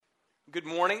Good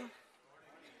morning.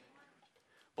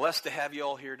 Blessed to have you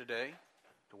all here today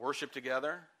to worship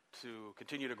together, to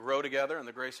continue to grow together in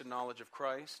the grace and knowledge of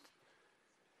Christ.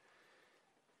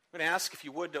 I'm going to ask if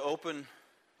you would to open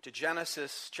to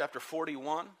Genesis chapter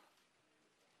 41.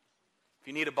 If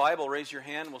you need a Bible, raise your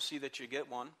hand. We'll see that you get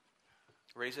one.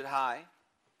 Raise it high.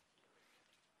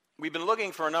 We've been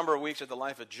looking for a number of weeks at the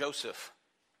life of Joseph.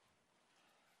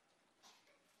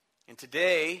 And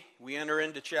today we enter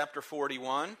into chapter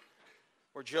 41,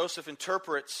 where Joseph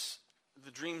interprets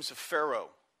the dreams of Pharaoh.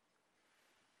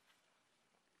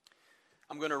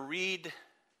 I'm going to read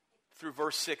through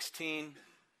verse 16,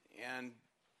 and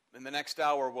in the next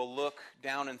hour we'll look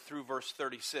down and through verse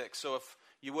 36. So if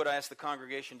you would, I ask the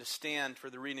congregation to stand for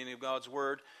the reading of God's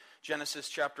Word. Genesis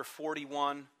chapter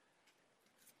 41,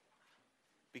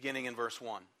 beginning in verse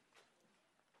 1.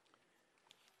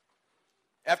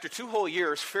 After 2 whole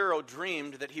years, Pharaoh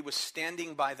dreamed that he was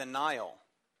standing by the Nile.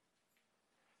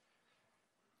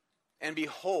 And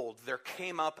behold, there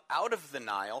came up out of the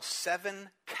Nile 7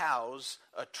 cows,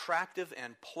 attractive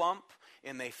and plump,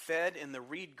 and they fed in the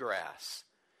reed grass.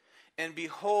 And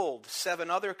behold,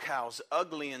 7 other cows,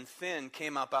 ugly and thin,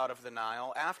 came up out of the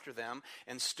Nile after them,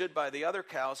 and stood by the other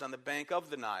cows on the bank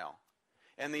of the Nile.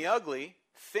 And the ugly,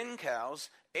 thin cows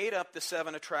ate up the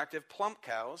 7 attractive, plump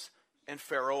cows, and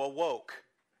Pharaoh awoke.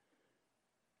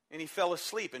 And he fell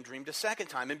asleep and dreamed a second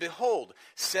time. And behold,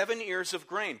 7 ears of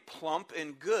grain, plump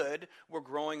and good, were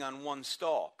growing on one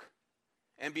stalk.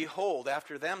 And behold,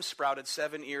 after them sprouted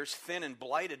 7 ears, thin and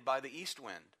blighted by the east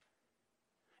wind.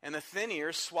 And the thin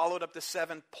ears swallowed up the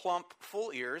 7 plump,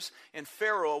 full ears. And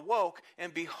Pharaoh awoke,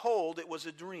 and behold, it was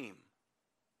a dream.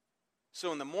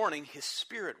 So in the morning his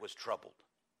spirit was troubled.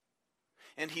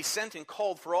 And he sent and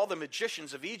called for all the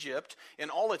magicians of Egypt and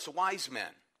all its wise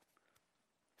men.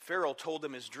 Pharaoh told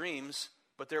them his dreams,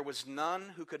 but there was none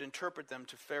who could interpret them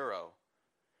to Pharaoh.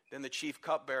 Then the chief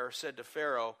cupbearer said to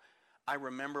Pharaoh, I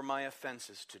remember my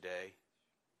offenses today.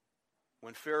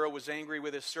 When Pharaoh was angry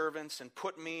with his servants and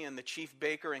put me and the chief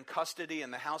baker in custody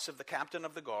in the house of the captain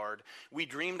of the guard, we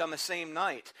dreamed on the same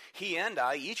night, he and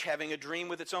I, each having a dream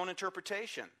with its own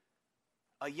interpretation.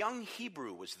 A young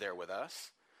Hebrew was there with us,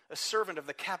 a servant of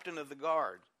the captain of the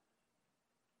guard.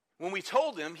 When we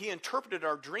told him, he interpreted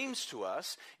our dreams to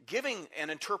us, giving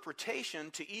an interpretation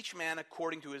to each man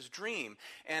according to his dream.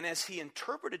 And as he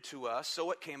interpreted to us, so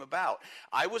it came about.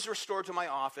 I was restored to my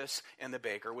office, and the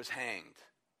baker was hanged.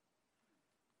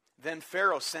 Then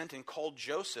Pharaoh sent and called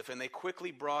Joseph, and they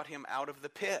quickly brought him out of the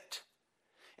pit.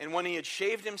 And when he had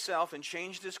shaved himself and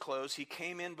changed his clothes, he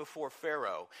came in before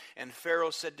Pharaoh. And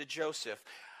Pharaoh said to Joseph,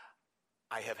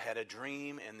 I have had a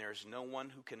dream, and there's no one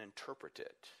who can interpret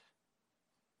it.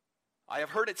 I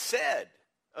have heard it said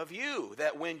of you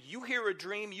that when you hear a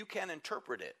dream, you can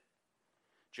interpret it.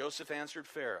 Joseph answered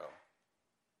Pharaoh,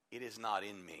 it is not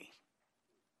in me.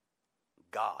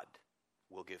 God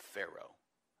will give Pharaoh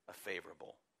a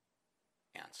favorable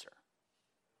answer.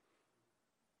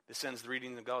 This ends the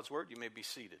reading of God's Word. You may be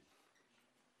seated.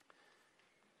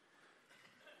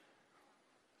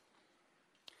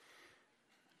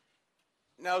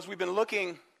 Now, as we've been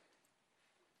looking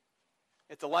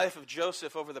at the life of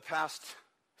Joseph over the past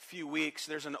few weeks,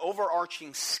 there's an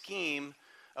overarching scheme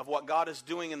of what God is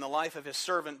doing in the life of his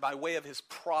servant by way of his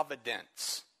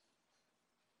providence.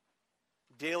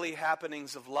 Daily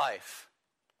happenings of life.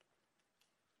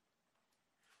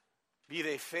 Be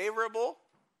they favorable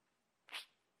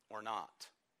or not.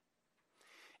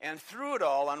 And through it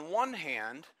all, on one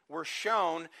hand, we're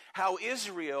shown how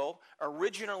Israel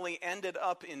originally ended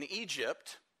up in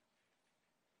Egypt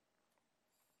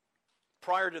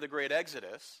prior to the great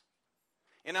Exodus.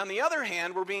 And on the other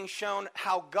hand, we're being shown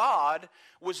how God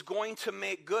was going to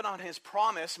make good on his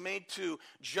promise made to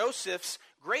Joseph's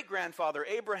great-grandfather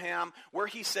Abraham, where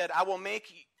he said, I will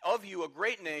make of you a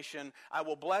great nation, I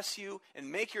will bless you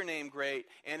and make your name great,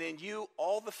 and in you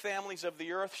all the families of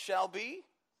the earth shall be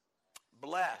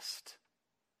blessed.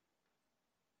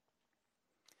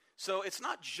 So it's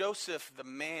not Joseph the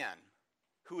man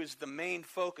who is the main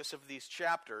focus of these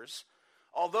chapters.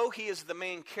 Although he is the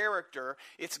main character,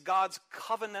 it's God's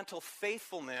covenantal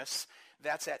faithfulness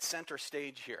that's at center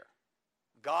stage here.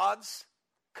 God's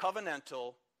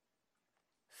covenantal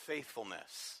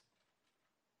faithfulness.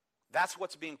 That's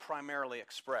what's being primarily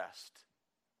expressed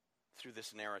through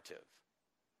this narrative.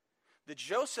 The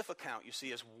Joseph account, you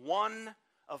see, is one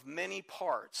of many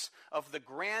parts of the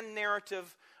grand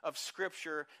narrative of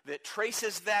Scripture that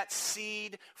traces that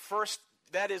seed first.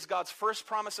 That is God's first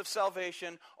promise of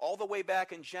salvation, all the way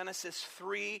back in Genesis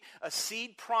 3, a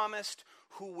seed promised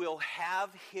who will have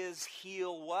his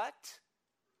heel what?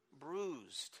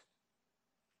 Bruised.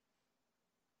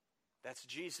 That's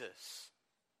Jesus.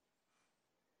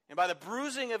 And by the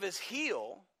bruising of his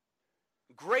heel,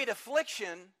 great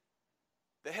affliction,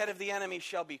 the head of the enemy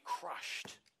shall be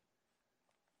crushed.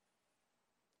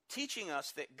 Teaching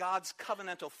us that God's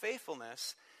covenantal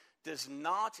faithfulness does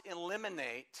not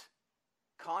eliminate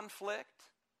conflict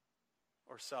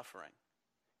or suffering.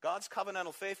 God's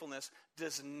covenantal faithfulness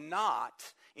does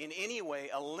not in any way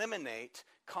eliminate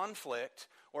conflict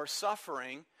or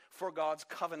suffering for God's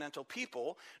covenantal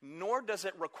people, nor does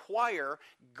it require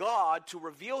God to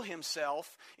reveal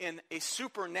himself in a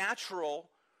supernatural,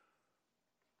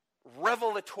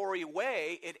 revelatory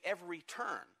way at every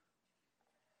turn.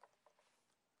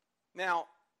 Now,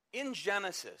 in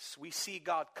Genesis, we see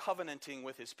God covenanting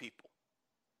with his people.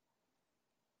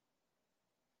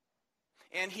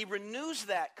 And he renews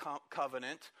that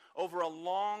covenant over a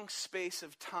long space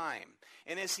of time.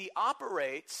 And as he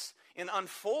operates in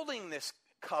unfolding this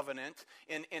covenant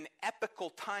in epical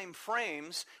time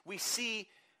frames, we see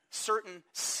certain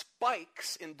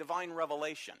spikes in divine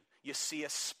revelation. You see a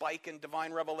spike in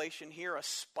divine revelation here, a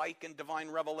spike in divine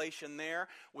revelation there.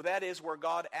 Well, that is where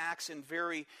God acts in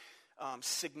very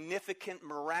significant,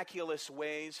 miraculous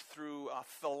ways through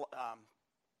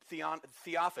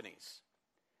theophanies.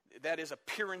 That is,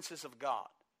 appearances of God,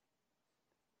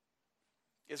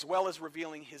 as well as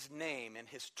revealing his name and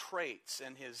his traits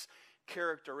and his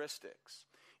characteristics.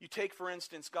 You take, for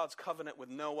instance, God's covenant with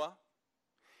Noah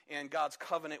and God's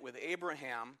covenant with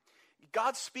Abraham.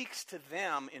 God speaks to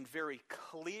them in very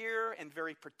clear and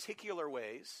very particular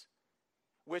ways,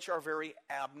 which are very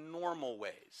abnormal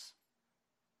ways.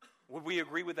 Would we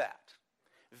agree with that?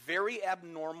 Very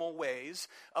abnormal ways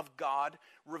of God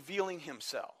revealing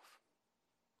himself.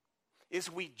 As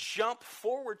we jump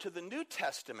forward to the New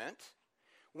Testament,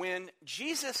 when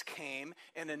Jesus came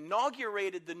and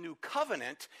inaugurated the new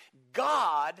covenant,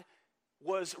 God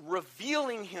was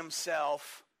revealing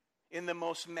himself in the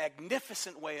most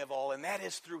magnificent way of all, and that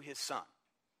is through his Son.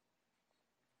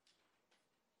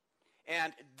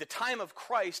 And the time of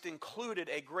Christ included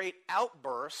a great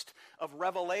outburst of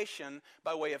revelation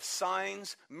by way of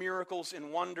signs, miracles,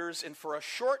 and wonders. And for a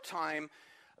short time,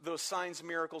 those signs,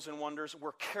 miracles, and wonders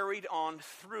were carried on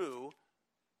through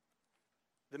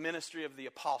the ministry of the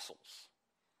apostles.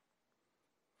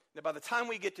 Now, by the time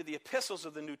we get to the epistles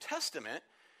of the New Testament,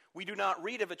 we do not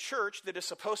read of a church that is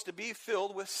supposed to be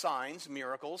filled with signs,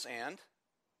 miracles, and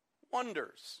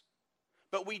wonders.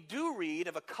 But we do read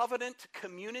of a covenant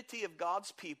community of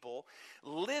God's people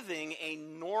living a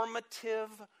normative,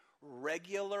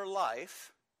 regular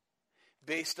life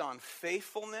based on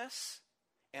faithfulness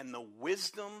and the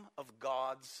wisdom of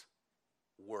God's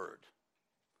word.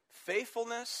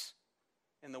 Faithfulness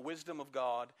and the wisdom of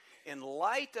God in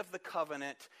light of the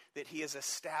covenant that he has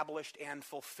established and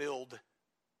fulfilled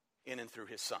in and through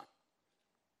his Son.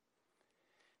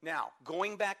 Now,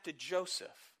 going back to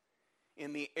Joseph,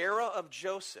 in the era of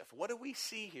Joseph, what do we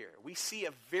see here? We see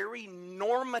a very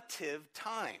normative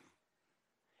time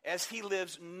as he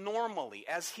lives normally,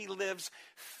 as he lives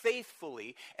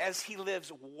faithfully, as he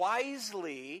lives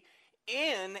wisely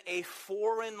in a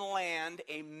foreign land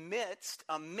amidst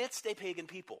a pagan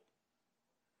people.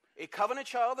 A covenant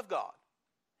child of God,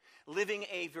 living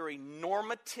a very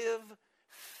normative,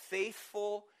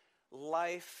 faithful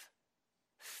life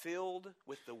filled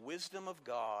with the wisdom of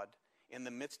God in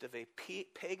the midst of a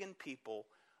pagan people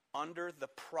under the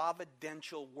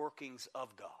providential workings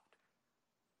of God.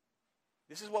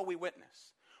 This is what we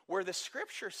witness. Where the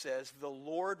scripture says the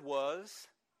Lord was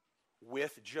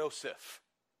with Joseph.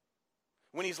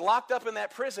 When he's locked up in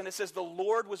that prison, it says the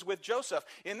Lord was with Joseph.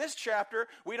 In this chapter,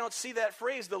 we don't see that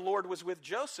phrase, the Lord was with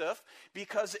Joseph,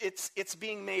 because it's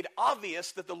being made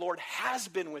obvious that the Lord has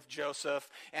been with Joseph,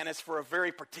 and it's for a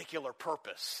very particular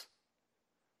purpose.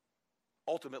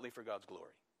 Ultimately for God's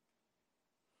glory.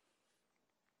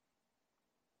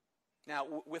 Now,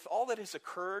 with all that has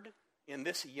occurred in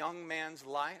this young man's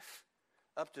life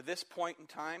up to this point in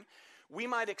time, we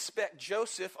might expect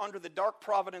Joseph, under the dark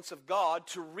providence of God,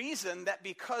 to reason that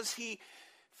because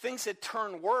things had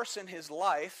turned worse in his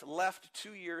life, left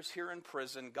 2 years here in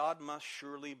prison, God must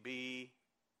surely be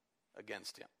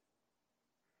against him.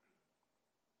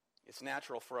 It's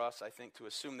natural for us, I think, to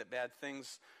assume that bad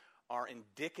things are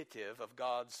indicative of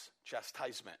God's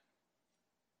chastisement.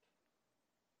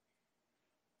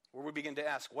 Where we begin to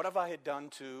ask, what have I done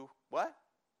to, what?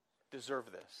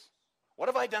 Deserve this. What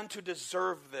have I done to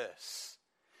deserve this?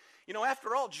 You know,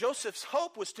 after all, Joseph's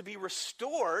hope was to be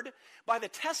restored by the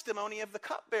testimony of the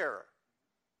cupbearer.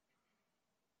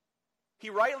 He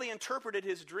rightly interpreted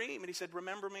his dream and he said,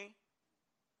 remember me?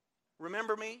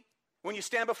 Remember me? When you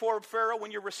stand before Pharaoh,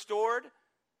 when you're restored?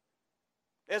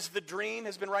 as the dream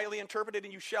has been rightly interpreted,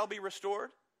 and you shall be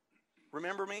restored.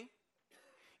 Remember me?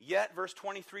 Yet, verse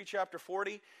 23, chapter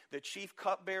 40, the chief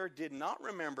cupbearer did not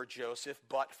remember Joseph,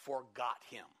 but forgot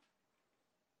him.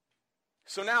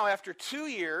 So now, after 2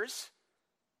 years,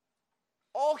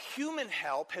 all human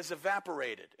help has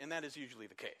evaporated, and that is usually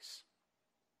the case.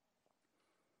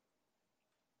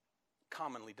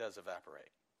 Commonly does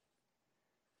evaporate.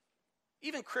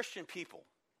 Even Christian people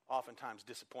oftentimes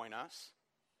disappoint us.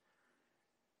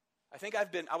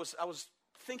 I was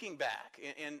thinking back,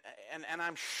 and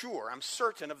I'm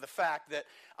certain of the fact that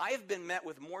I have been met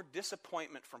with more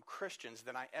disappointment from Christians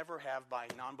than I ever have by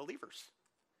non-believers.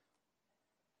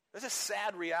 That's a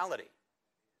sad reality.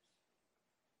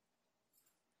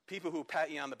 People who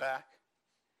pat you on the back,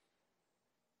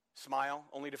 smile,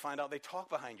 only to find out they talk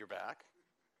behind your back,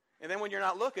 and then when you're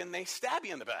not looking, they stab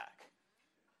you in the back.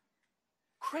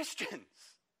 Christians.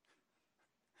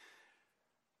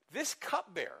 This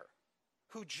cupbearer,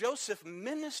 who Joseph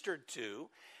ministered to,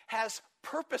 has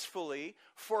purposefully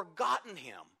forgotten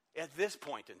him at this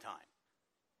point in time.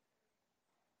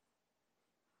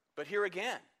 But here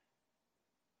again,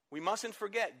 we mustn't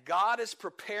forget, God is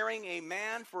preparing a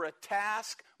man for a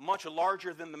task much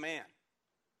larger than the man.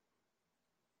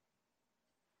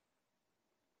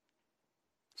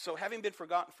 So having been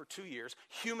forgotten for 2 years,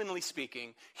 humanly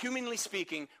speaking,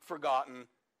 forgotten,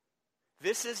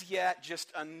 this is yet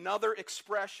just another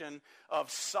expression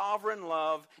of sovereign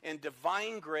love and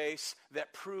divine grace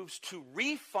that proves to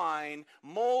refine,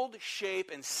 mold,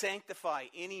 shape, and sanctify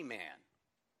any man.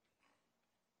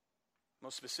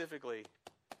 Most specifically,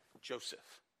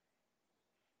 Joseph.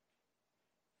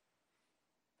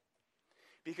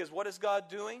 Because what is God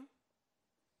doing?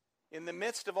 In the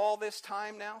midst of all this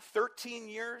time now, 13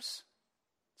 years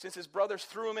since his brothers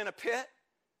threw him in a pit,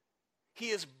 he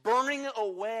is burning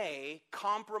away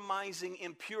compromising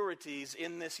impurities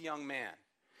in this young man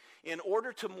in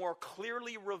order to more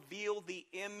clearly reveal the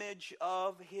image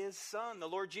of his Son, the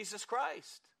Lord Jesus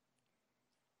Christ.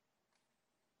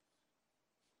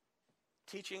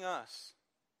 Teaching us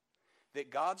that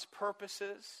God's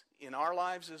purposes in our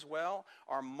lives as well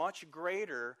are much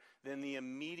greater than the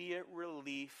immediate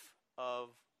relief of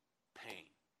pain.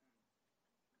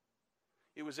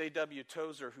 It was A.W.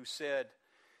 Tozer who said,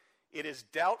 "It is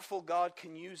doubtful God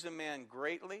can use a man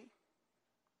greatly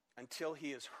until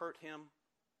he has hurt him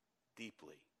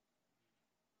deeply."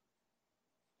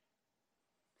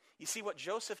 You see, what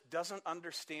Joseph doesn't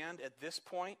understand at this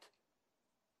point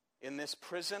in this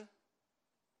prison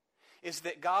is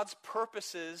that God's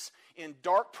purposes in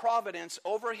dark providence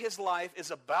over his life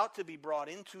is about to be brought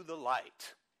into the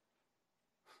light.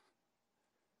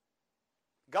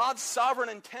 God's sovereign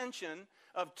intention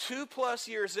of 2+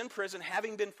 years in prison,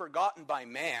 having been forgotten by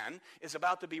man, is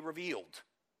about to be revealed.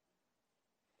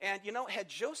 And had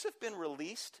Joseph been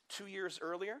released 2 years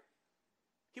earlier,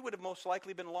 he would have most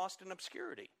likely been lost in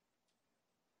obscurity.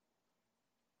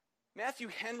 Matthew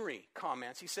Henry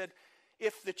comments, he said,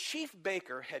 if the chief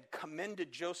baker had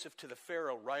commended Joseph to the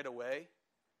Pharaoh right away,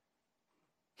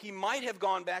 he might have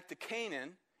gone back to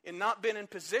Canaan and not been in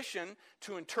position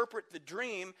to interpret the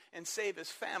dream and save his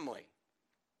family.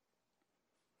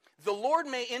 The Lord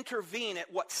may intervene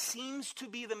at what seems to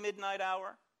be the midnight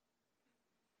hour,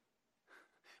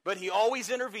 but he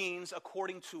always intervenes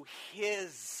according to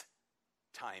his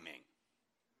timing.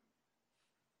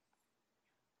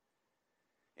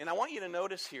 And I want you to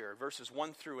notice here, verses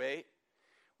 1 through 8,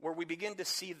 where we begin to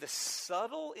see the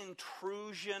subtle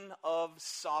intrusion of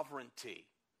sovereignty.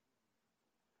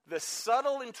 The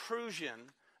subtle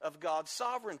intrusion of God's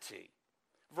sovereignty.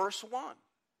 Verse 1.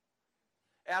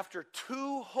 After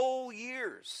 2 whole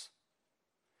years,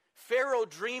 Pharaoh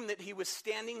dreamed that he was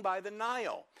standing by the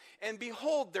Nile. And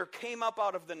behold, there came up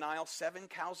out of the Nile 7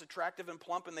 cows, attractive and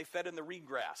plump, and they fed in the reed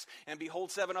grass. And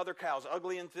behold, 7 other cows,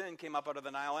 ugly and thin, came up out of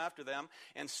the Nile after them,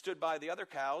 and stood by the other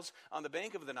cows on the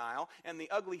bank of the Nile. And the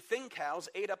ugly, thin cows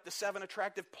ate up the 7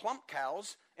 attractive, plump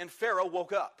cows, and Pharaoh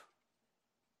woke up.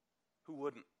 Who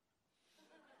wouldn't?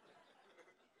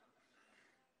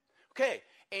 Okay,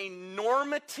 a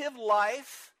normative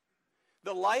life,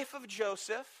 the life of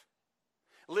Joseph,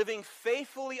 living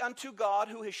faithfully unto God,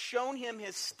 who has shown him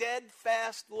his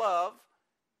steadfast love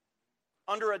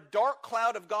under a dark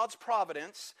cloud of God's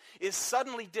providence, is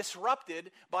suddenly disrupted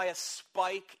by a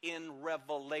spike in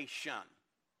revelation.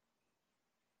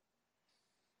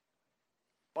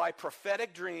 By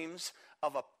prophetic dreams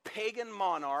of a pagan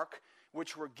monarch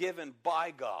which were given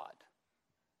by God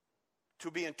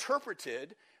to be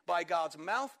interpreted by God's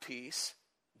mouthpiece,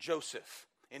 Joseph.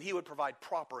 And he would provide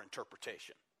proper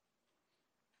interpretation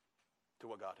to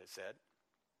what God has said.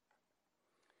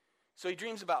 So he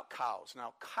dreams about cows.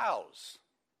 Now, cows,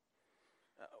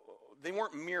 they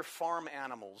weren't mere farm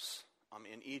animals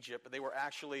in Egypt, but they were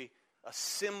actually a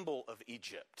symbol of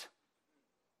Egypt.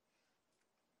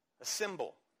 A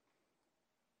symbol.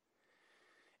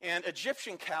 And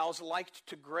Egyptian cows liked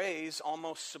to graze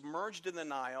almost submerged in the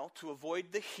Nile to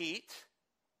avoid the heat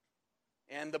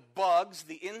and the bugs,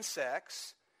 the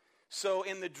insects. So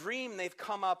in the dream, they've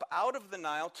come up out of the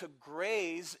Nile to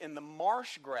graze in the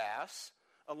marsh grass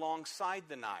alongside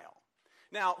the Nile.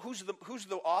 Now, who's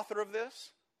the author of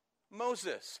this?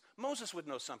 Moses. Moses would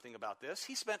know something about this.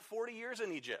 He spent 40 years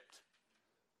in Egypt.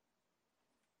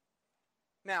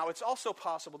 Now, it's also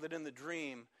possible that in the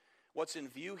dream, what's in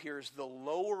view here is the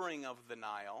lowering of the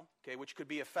Nile, okay, which could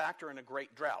be a factor in a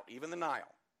great drought, even the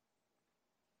Nile.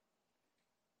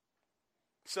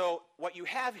 So what you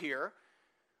have here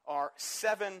are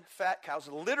 7 fat cows,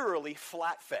 literally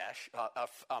fat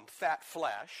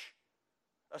flesh,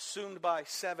 assumed by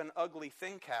 7 ugly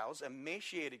thin cows,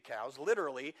 emaciated cows,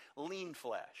 literally lean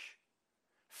flesh.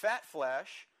 Fat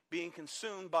flesh being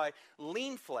consumed by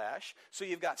lean flesh. So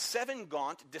you've got 7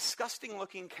 gaunt,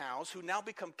 disgusting-looking cows who now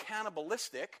become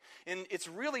cannibalistic. And it's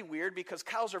really weird because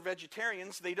cows are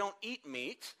vegetarians. They don't eat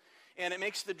meat. And it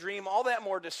makes the dream all that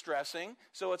more distressing.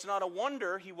 So it's not a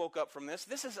wonder he woke up from this.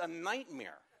 This is a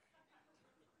nightmare.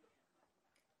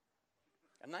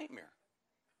 A nightmare.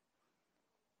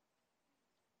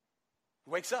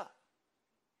 He wakes up.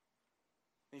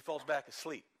 And he falls back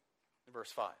asleep in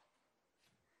verse 5.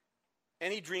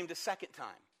 And he dreamed a second time.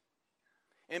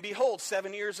 And behold,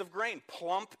 7 ears of grain,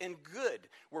 plump and good,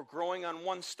 were growing on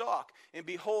one stalk. And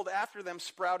behold, after them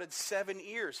sprouted 7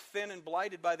 ears, thin and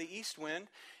blighted by the east wind.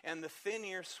 And the thin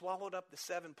ears swallowed up the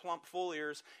 7 plump full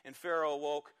ears. And Pharaoh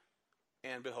awoke,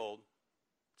 and behold,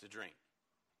 it's a dream.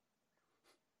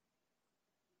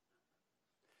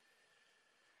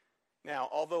 Now,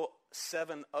 although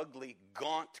 7 ugly,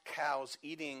 gaunt cows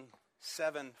eating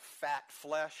 7 fat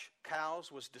flesh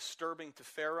cows was disturbing to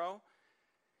Pharaoh,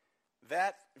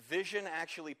 that vision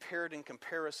actually paired in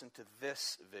comparison to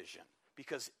this vision,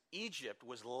 because Egypt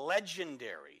was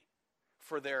legendary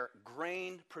for their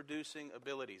grain-producing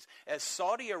abilities. As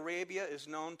Saudi Arabia is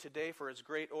known today for its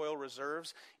great oil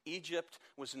reserves, Egypt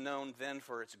was known then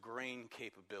for its grain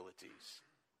capabilities.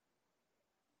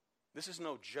 This is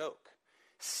no joke.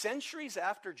 Centuries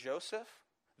after Joseph,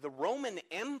 the Roman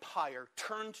Empire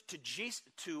turned to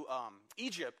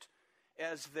Egypt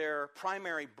as their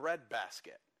primary bread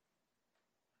basket.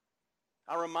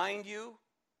 I remind you,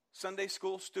 Sunday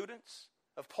school students,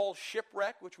 of Paul's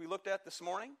shipwreck, which we looked at this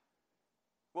morning.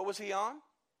 What was he on?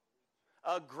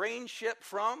 A grain ship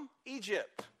from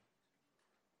Egypt.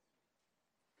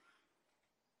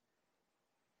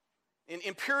 And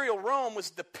Imperial Rome was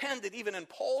dependent, even in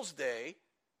Paul's day,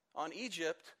 on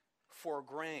Egypt for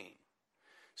grain.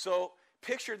 So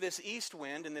picture this east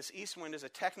wind, and this east wind is a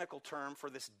technical term for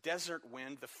this desert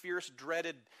wind, the fierce,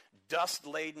 dreaded,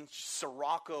 dust-laden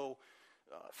Sirocco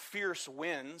fierce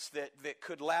winds that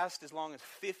could last as long as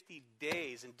 50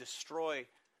 days and destroy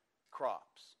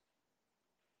crops.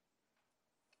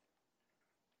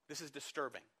 This is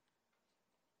disturbing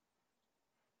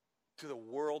to the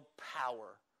world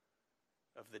power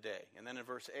of the day. And then in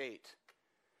verse 8,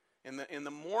 in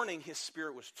the morning his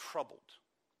spirit was troubled.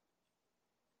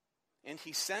 And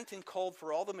he sent and called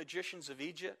for all the magicians of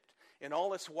Egypt and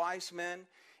all its wise men.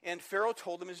 And Pharaoh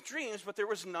told them his dreams, but there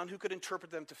was none who could interpret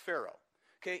them to Pharaoh.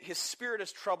 Okay, his spirit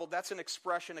is troubled. That's an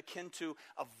expression akin to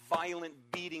a violent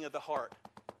beating of the heart.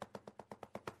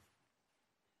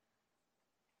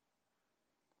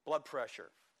 Blood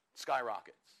pressure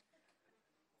skyrockets.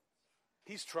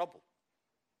 He's troubled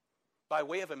by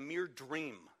way of a mere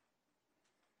dream.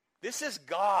 This is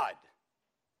God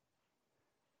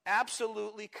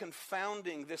absolutely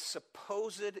confounding this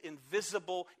supposed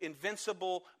invisible,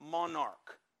 invincible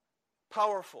monarch.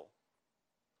 Powerful.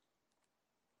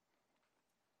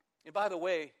 And by the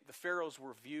way, the pharaohs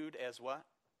were viewed as what?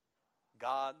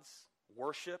 Gods,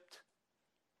 worshipped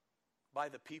by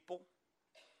the people.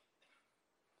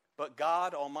 But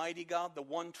God, Almighty God, the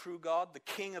one true God, the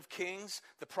King of kings,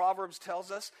 the Proverbs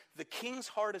tells us, the king's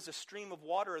heart is a stream of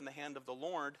water in the hand of the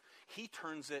Lord. He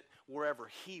turns it wherever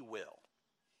he will.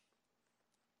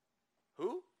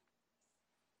 Who?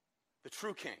 The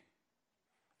true king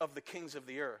of the kings of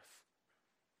the earth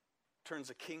turns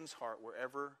a king's heart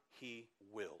wherever he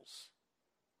wills.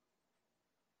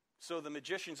 So the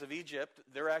magicians of Egypt,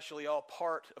 they're actually all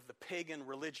part of the pagan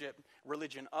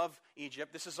religion of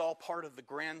Egypt. This is all part of the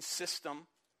grand system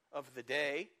of the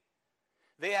day.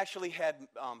 They actually had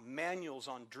manuals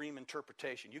on dream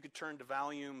interpretation. You could turn to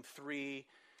volume 3,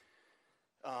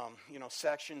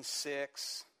 section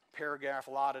 6, paragraph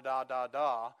la da da da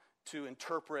da to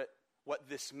interpret what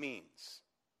this means.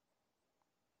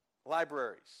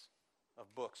 Libraries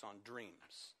of books on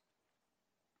dreams.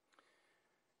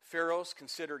 Pharaohs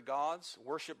considered gods,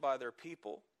 worshipped by their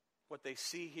people. What they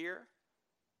see here,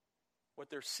 what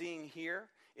they're seeing here,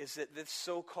 is that this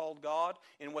so-called God,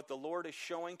 and what the Lord is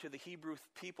showing to the Hebrew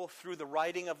people through the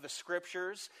writing of the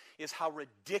scriptures, is how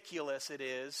ridiculous it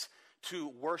is to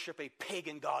worship a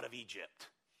pagan god of Egypt.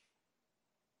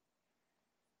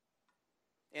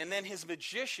 And then his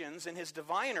magicians and his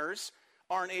diviners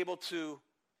aren't able to,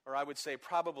 or I would say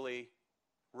probably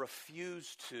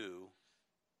refuse to,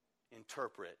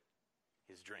 interpret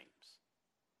his dreams.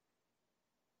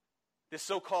 This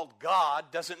so-called God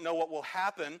doesn't know what will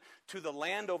happen to the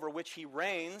land over which he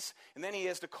reigns, and then he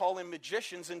has to call in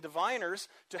magicians and diviners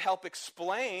to help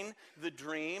explain the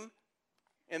dream,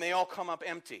 and they all come up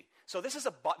empty. So this is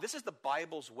the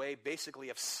Bible's way, basically,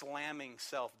 of slamming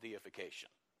self-deification.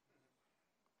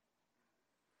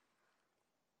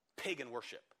 Pagan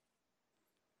worship.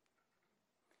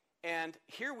 And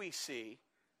here we see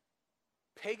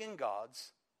pagan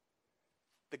gods,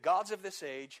 the gods of this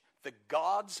age, the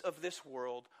gods of this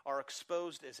world are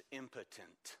exposed as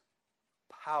impotent,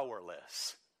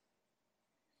 powerless.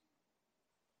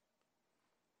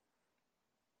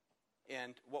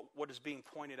 And what is being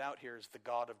pointed out here is the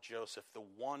God of Joseph, the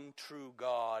one true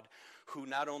God who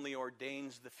not only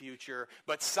ordains the future,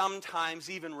 but sometimes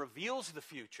even reveals the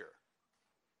future.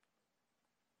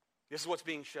 This is what's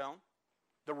being shown.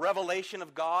 The revelation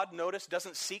of God, notice,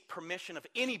 doesn't seek permission of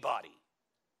anybody.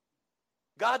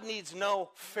 God needs no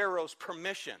Pharaoh's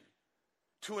permission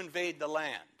to invade the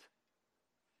land.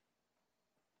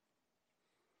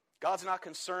 God's not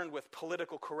concerned with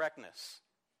political correctness.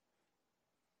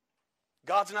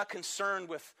 God's not concerned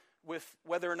with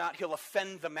whether or not he'll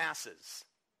offend the masses.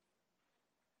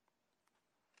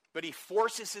 But he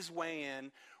forces his way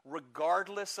in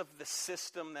regardless of the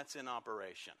system that's in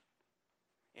operation.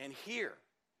 And here,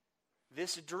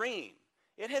 this dream,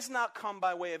 it has not come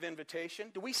by way of invitation.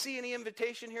 Do we see any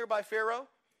invitation here by Pharaoh?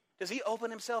 Does he open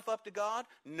himself up to God?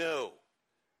 No.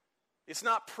 It's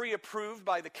not pre-approved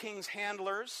by the king's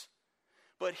handlers.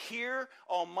 But here,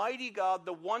 Almighty God,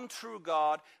 the one true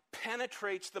God,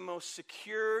 penetrates the most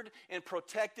secured and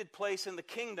protected place in the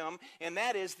kingdom, and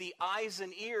that is the eyes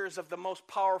and ears of the most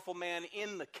powerful man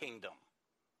in the kingdom.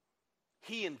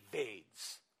 He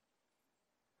invades,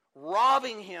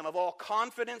 robbing him of all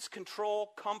confidence,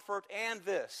 control, comfort, and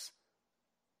this,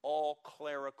 all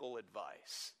clerical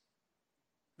advice.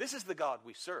 This is the God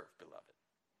we serve, beloved.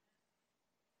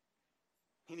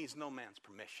 He needs no man's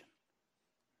permission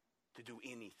to do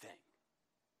anything.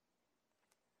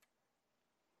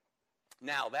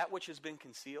 Now, that which has been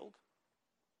concealed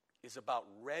is about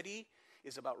ready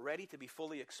to be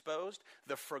fully exposed.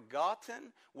 The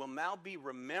forgotten will now be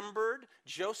remembered.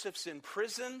 Joseph's in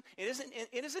prison. Isn't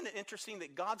it interesting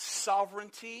that God's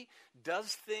sovereignty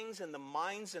does things in the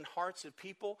minds and hearts of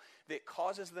people that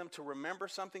causes them to remember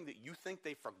something that you think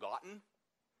they've forgotten?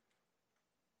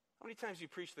 How many times you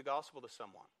preach the gospel to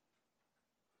someone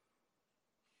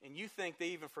and you think they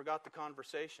even forgot the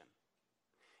conversation,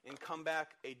 and come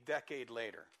back a decade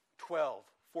later, 12,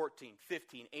 14,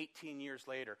 15, 18 years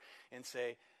later, and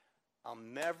say, I'll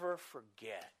never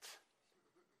forget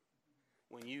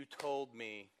when you told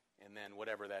me, and then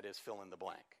whatever that is, fill in the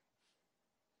blank.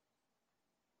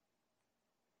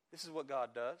 This is what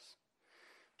God does.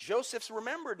 Joseph's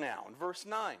remembered now in verse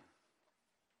 9.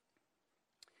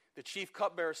 The chief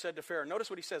cupbearer said to Pharaoh,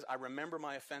 notice what he says, I remember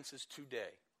my offenses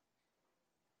today.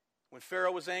 When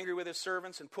Pharaoh was angry with his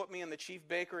servants and put me and the chief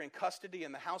baker in custody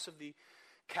in the house of the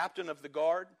captain of the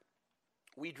guard,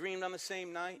 we dreamed on the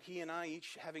same night, he and I,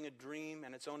 each having a dream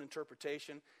and its own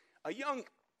interpretation. A young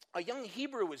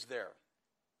Hebrew was there,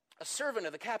 a servant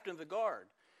of the captain of the guard.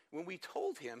 When we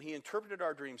told him, he interpreted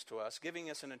our dreams to us, giving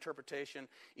us an interpretation,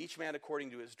 each man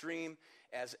according to his dream.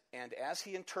 As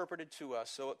he interpreted to us,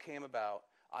 so it came about.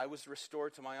 I was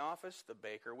restored to my office, the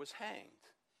baker was hanged.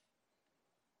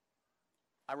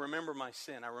 I remember my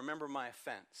sin. I remember my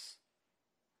offense.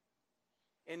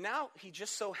 And now he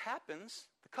just so happens,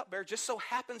 the cupbearer just so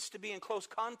happens to be in close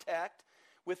contact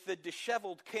with the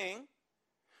disheveled king,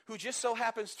 who just so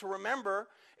happens to remember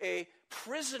a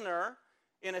prisoner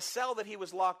in a cell that he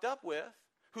was locked up with,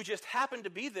 who just happened to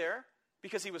be there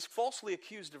because he was falsely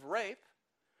accused of rape,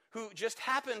 who just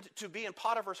happened to be in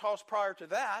Potiphar's house prior to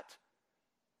that,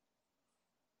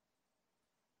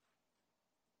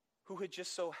 who had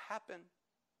just so happened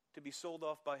to be sold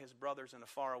off by his brothers in a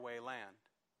faraway land,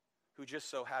 who just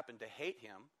so happened to hate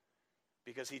him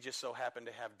because he just so happened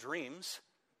to have dreams.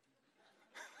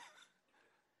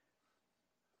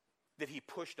 that he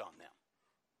pushed on them.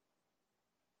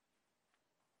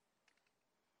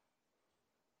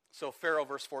 So Pharaoh,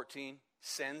 verse 14,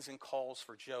 sends and calls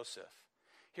for Joseph.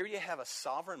 Here you have a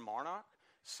sovereign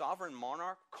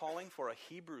monarch calling for a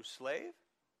Hebrew slave?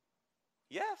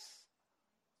 Yes.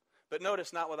 But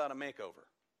notice, not without a makeover.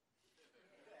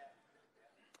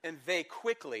 And they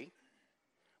quickly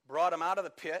brought him out of the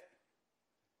pit.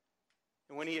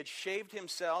 And when he had shaved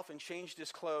himself and changed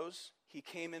his clothes, he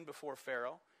came in before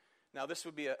Pharaoh. Now this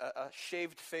would be a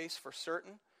shaved face for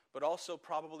certain, but also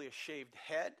probably a shaved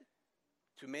head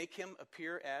to make him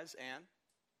appear as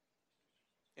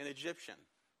an Egyptian.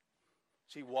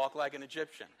 So he walked like an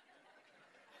Egyptian.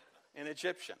 An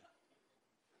Egyptian.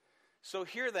 So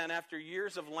here then, after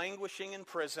years of languishing in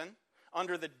prison,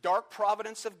 under the dark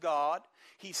providence of God,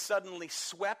 he suddenly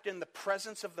swept in the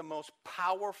presence of the most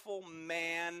powerful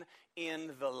man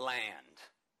in the land,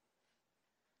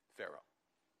 Pharaoh.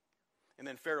 And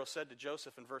then Pharaoh said to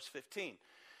Joseph in verse 15,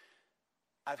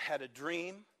 I've had a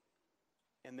dream,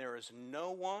 and there is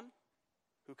no one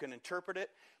who can interpret it,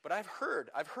 but I've heard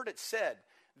it said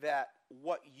that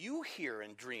what you hear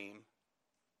in dream,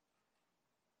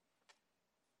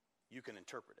 you can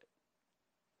interpret it.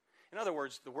 In other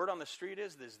words, the word on the street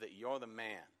is that you're the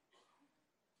man.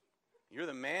 You're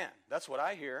the man. That's what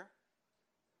I hear.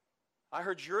 I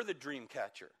heard you're the dream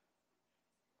catcher.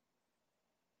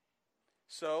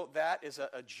 So that is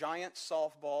a giant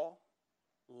softball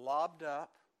lobbed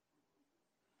up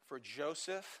for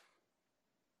Joseph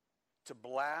to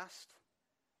blast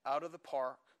out of the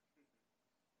park.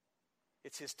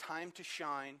 It's his time to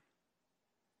shine,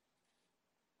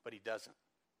 but he doesn't.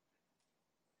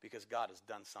 Because God has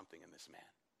done something in this man.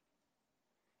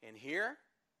 And here,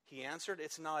 he answered,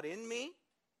 it's not in me.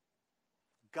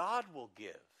 God will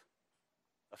give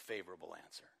a favorable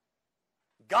answer.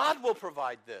 God will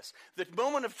provide this. The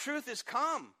moment of truth has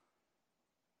come.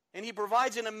 And he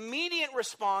provides an immediate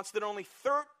response that only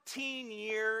 13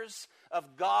 years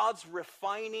of God's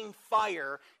refining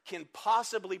fire can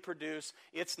possibly produce.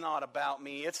 It's not about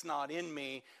me, it's not in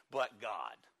me, but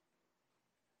God.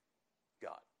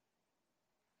 God.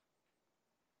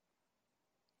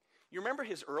 You remember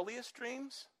his earliest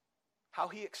dreams? How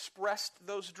he expressed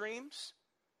those dreams?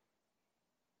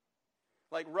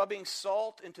 Like rubbing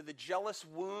salt into the jealous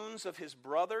wounds of his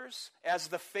brothers as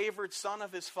the favored son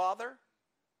of his father?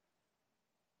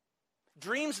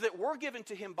 Dreams that were given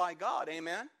to him by God,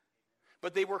 amen?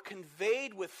 But they were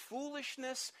conveyed with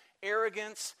foolishness,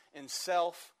 arrogance, and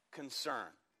self-concern.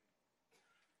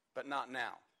 But not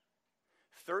now.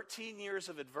 13 years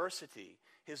of adversity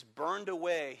has burned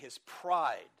away his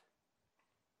pride,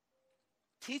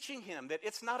 teaching him that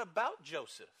it's not about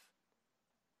Joseph,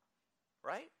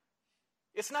 right?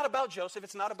 It's not about Joseph.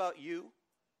 It's not about you.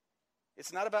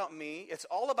 It's not about me. It's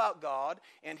all about God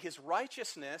and his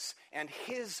righteousness and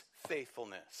his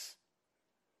faithfulness.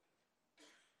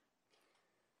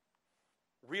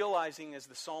 Realizing, as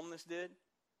the psalmist did,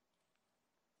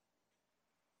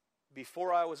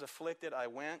 before I was afflicted, I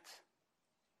went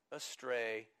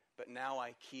astray, but now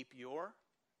I keep your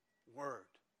word.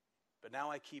 But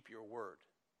now I keep your word.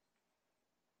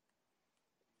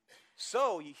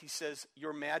 So, he says,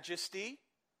 your majesty,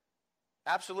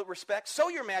 absolute respect. So,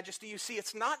 your majesty, you see,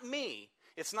 it's not me.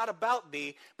 It's not about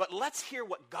me. But let's hear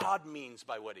what God means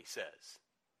by what he says.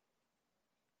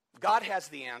 God has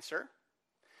the answer.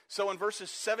 So, in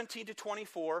verses 17 to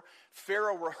 24,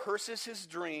 Pharaoh rehearses his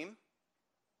dream.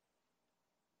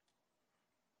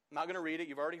 I'm not going to read it.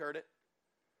 You've already heard it.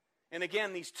 And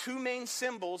again, these two main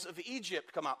symbols of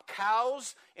Egypt come up.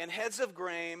 Cows and heads of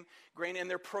grain, and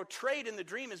they're portrayed in the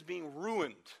dream as being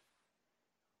ruined.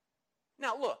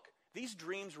 Now look, these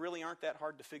dreams really aren't that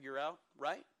hard to figure out,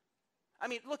 right? I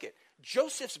mean, look at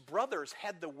Joseph's brothers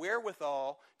had the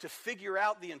wherewithal to figure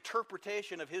out the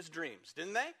interpretation of his dreams,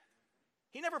 didn't they?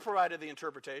 He never provided the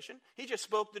interpretation. He just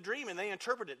spoke the dream and they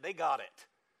interpreted it. They got it.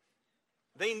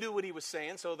 They knew what he was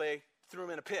saying, so they threw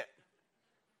him in a pit,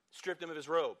 stripped him of his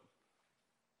robe.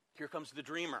 Here comes the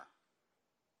dreamer.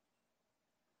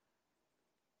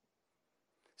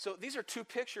 So these are two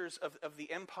pictures of the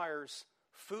empire's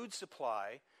food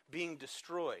supply being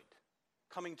destroyed,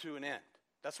 coming to an end.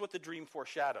 That's what the dream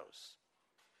foreshadows.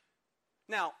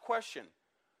 Now, question.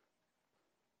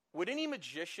 Would any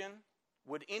magician,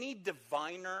 would any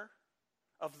diviner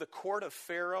of the court of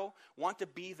Pharaoh want to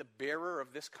be the bearer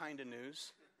of this kind of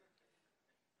news?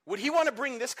 Would he want to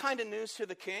bring this kind of news to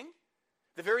the king?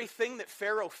 The very thing that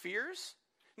Pharaoh fears?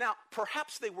 Now,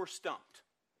 perhaps they were stumped.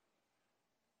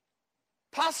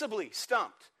 Possibly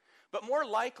stumped. But more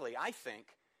likely, I think,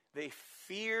 they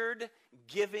feared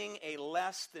giving a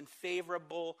less than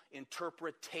favorable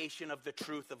interpretation of the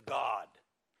truth of God.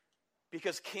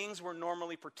 Because kings were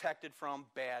normally protected from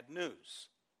bad news.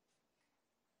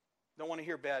 Don't want to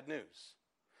hear bad news.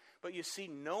 But you see,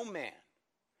 no man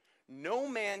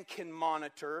can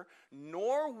monitor,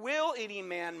 nor will any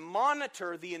man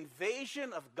monitor the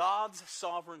invasion of God's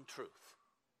sovereign truth.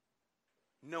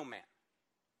 No man.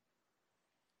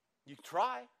 You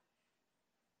try.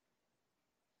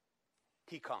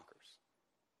 He conquers.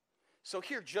 So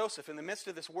here Joseph, in the midst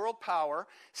of this world power,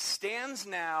 stands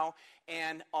now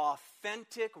an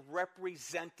authentic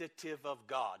representative of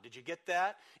God. Did you get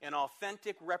that? An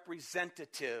authentic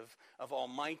representative of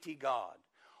Almighty God.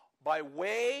 By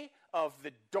way of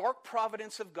the dark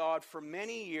providence of God for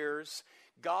many years,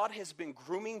 God has been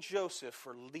grooming Joseph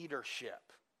for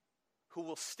leadership, who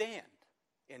will stand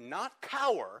and not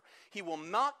cower. He will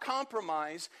not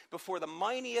compromise before the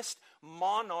mightiest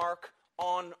monarch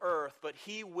on earth, but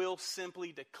he will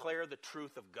simply declare the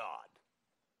truth of God.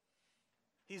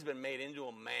 He's been made into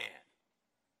a man.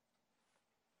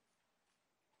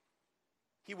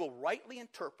 He will rightly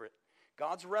interpret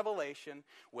God's revelation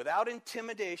without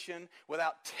intimidation,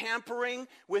 without tampering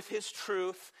with his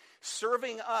truth,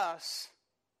 serving us,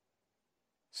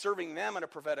 serving them in a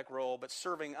prophetic role, but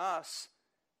serving us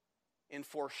in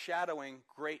foreshadowing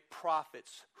great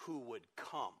prophets who would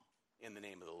come in the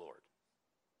name of the Lord.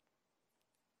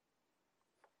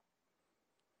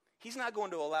 He's not going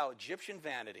to allow Egyptian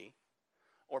vanity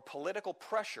or political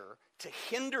pressure to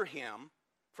hinder him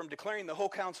from declaring the whole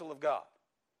counsel of God.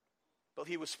 But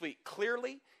he will speak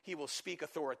clearly, he will speak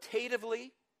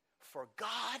authoritatively for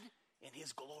God and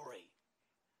his glory.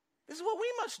 This is what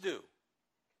we must do.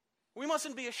 We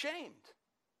mustn't be ashamed.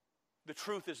 The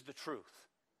truth is the truth.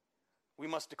 We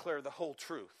must declare the whole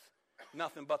truth,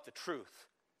 nothing but the truth.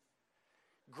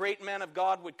 Great men of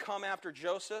God would come after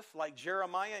Joseph, like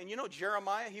Jeremiah. And you know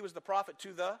Jeremiah, he was the prophet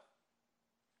to the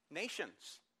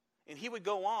nations. And he would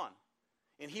go on,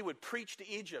 and he would preach to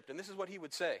Egypt. And this is what he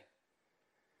would say.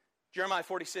 Jeremiah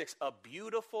 46, a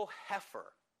beautiful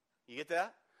heifer. You get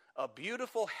that? A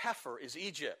beautiful heifer is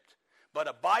Egypt, but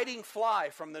a biting fly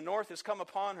from the north has come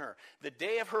upon her. The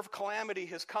day of her calamity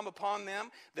has come upon them,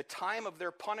 the time of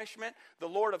their punishment. The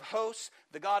Lord of hosts,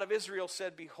 the God of Israel,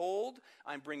 said, behold,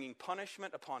 I'm bringing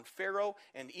punishment upon Pharaoh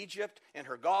and Egypt and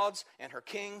her gods and her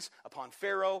kings, upon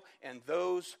Pharaoh and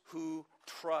those who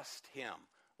trust him.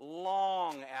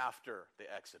 Long after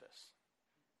the Exodus.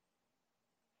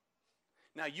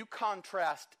 Now you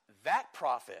contrast that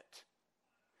prophet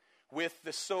with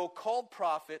the so-called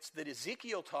prophets that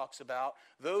Ezekiel talks about,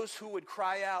 those who would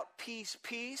cry out, peace,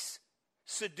 peace,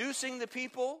 seducing the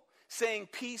people, saying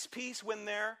peace, peace, when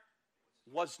there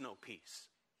was no peace.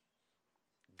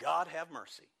 God have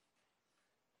mercy.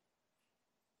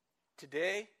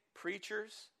 Today,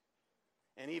 preachers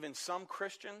and even some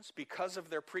Christians, because of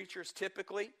their preachers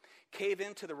typically, cave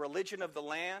into the religion of the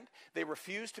land. They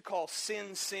refuse to call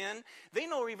sin, sin. They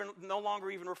no longer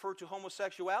even refer to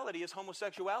homosexuality as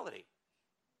homosexuality.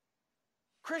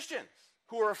 Christians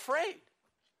who are afraid.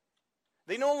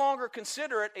 They no longer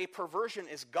consider it a perversion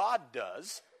as God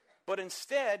does, but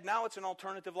instead, now it's an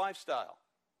alternative lifestyle.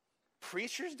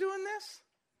 Preachers doing this?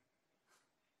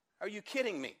 Are you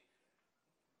kidding me?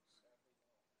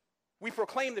 We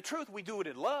proclaim the truth, we do it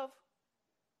in love.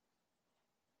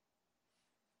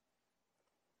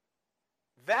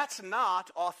 That's not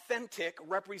authentic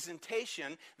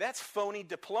representation. That's phony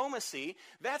diplomacy.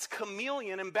 That's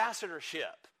chameleon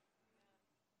ambassadorship.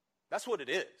 That's what it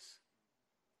is.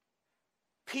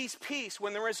 Peace, peace,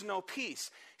 when there is no peace.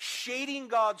 Shading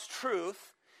God's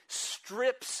truth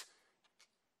strips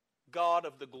God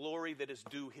of the glory that is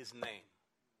due his name,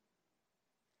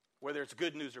 whether it's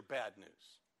good news or bad news.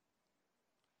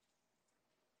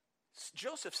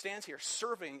 Joseph stands here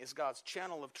serving as God's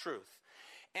channel of truth.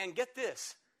 And get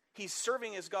this, he's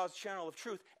serving as God's channel of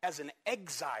truth as an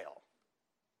exile,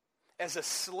 as a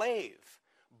slave,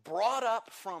 brought up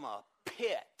from a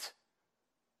pit.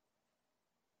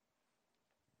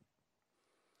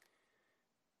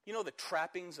 You know the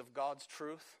trappings of God's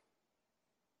truth?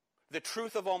 The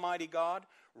truth of Almighty God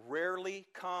rarely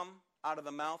come out of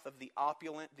the mouth of the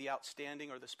opulent, the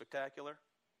outstanding, or the spectacular.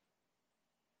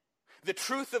 The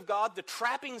truth of God, the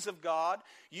trappings of God,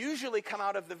 usually come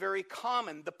out of the very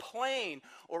common, the plain,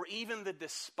 or even the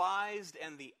despised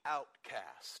and the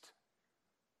outcast.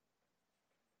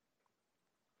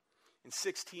 In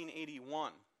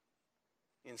 1681,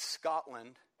 in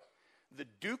Scotland, the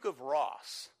Duke of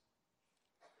Ross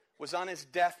was on his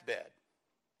deathbed.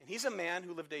 And he's a man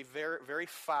who lived a very, very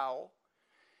foul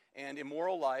and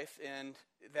immoral life, and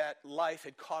that life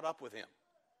had caught up with him.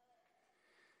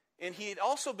 And he had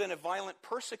also been a violent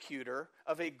persecutor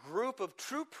of a group of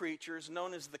true preachers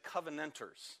known as the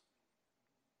Covenanters.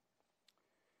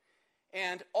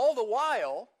 And all the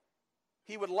while,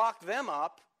 he would lock them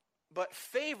up, but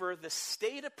favor the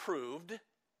state-approved,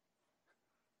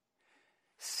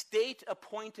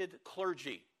 state-appointed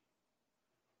clergy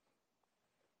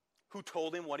who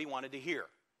told him what he wanted to hear.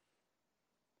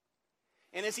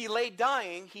 And as he lay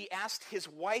dying, he asked his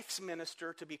wife's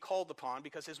minister to be called upon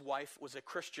because his wife was a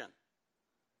Christian.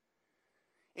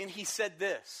 And he said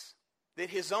this, that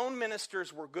his own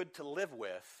ministers were good to live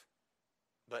with,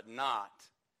 but not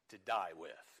to die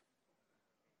with.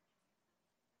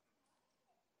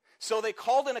 So they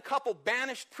called in a couple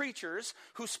banished preachers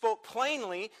who spoke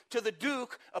plainly to the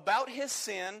Duke about his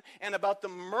sin and about the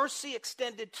mercy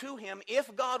extended to him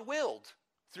if God willed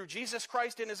through Jesus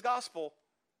Christ in his gospel.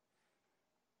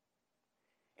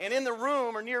 And in the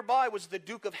room or nearby was the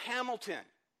Duke of Hamilton.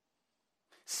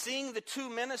 Seeing the two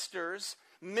ministers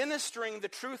ministering the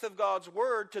truth of God's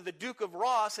word to the Duke of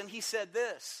Ross, and he said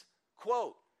this,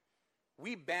 quote,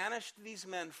 "We banished these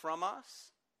men from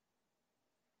us,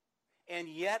 and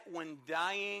yet when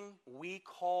dying, we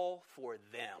call for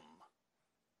them."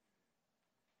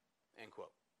 End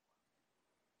quote.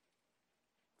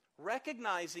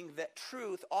 Recognizing that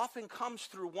truth often comes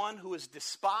through one who is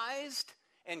despised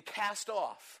and cast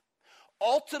off,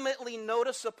 ultimately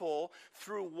noticeable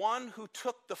through one who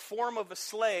took the form of a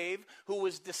slave, who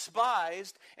was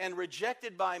despised and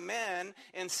rejected by men,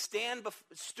 and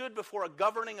stood before a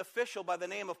governing official by the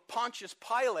name of Pontius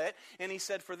Pilate, and he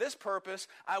said, "For this purpose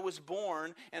I was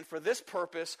born, and for this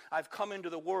purpose I've come into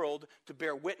the world to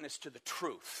bear witness to the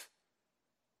truth."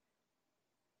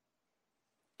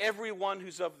 Everyone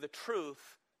who's of the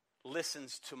truth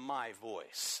listens to my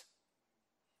voice.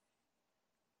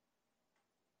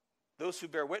 Those who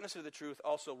bear witness to the truth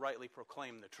also rightly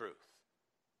proclaim the truth.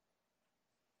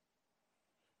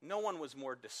 No one was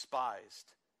more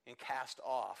despised and cast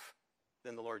off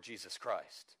than the Lord Jesus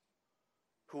Christ,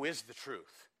 who is the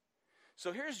truth.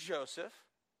 So here's Joseph.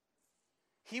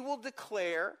 He will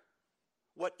declare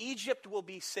what Egypt will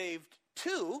be saved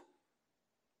to,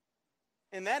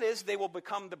 and that is they will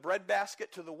become the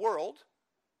breadbasket to the world.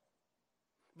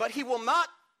 But he will not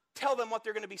tell them what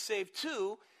they're going to be saved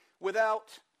to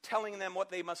without telling them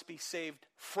what they must be saved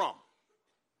from.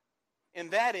 And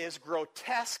that is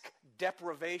grotesque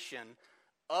deprivation,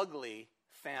 ugly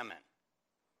famine.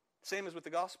 Same as with the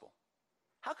gospel.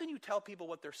 How can you tell people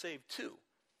what they're saved to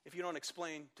if you don't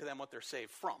explain to them what they're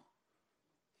saved from?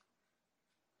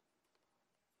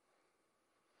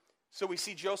 So we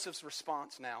see Joseph's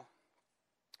response now.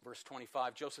 Verse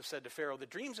 25, Joseph said to Pharaoh, "The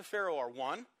dreams of Pharaoh are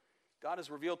one. God has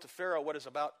revealed to Pharaoh what he's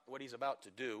about to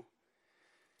do.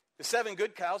 The 7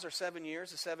 good cows are 7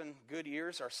 years. The 7 good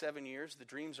years are 7 years. The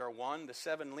dreams are one. The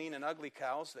 7 lean and ugly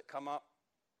cows that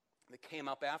came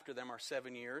up after them are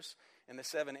 7 years. And the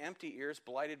 7 empty ears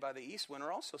blighted by the east wind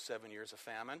are also 7 years of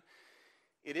famine.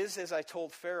 It is as I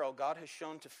told Pharaoh, God has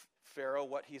shown to Pharaoh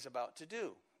what he's about to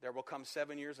do. There will come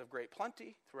 7 years of great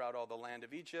plenty throughout all the land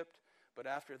of Egypt. But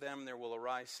after them there will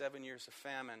arise 7 years of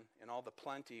famine, and all the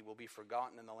plenty will be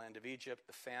forgotten in the land of Egypt.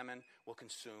 The famine will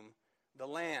consume the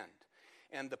land.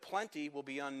 And the plenty will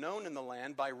be unknown in the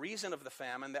land by reason of the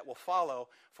famine that will follow,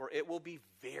 for it will be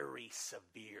very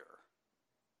severe."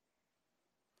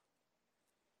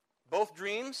 Both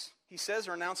dreams, he says,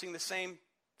 are announcing the same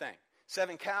thing.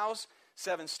 7 cows,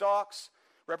 7 stalks,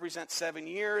 represent 7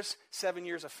 years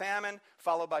of famine,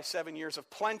 followed by 7 years of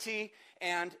plenty.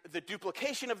 And the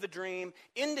duplication of the dream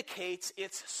indicates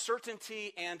its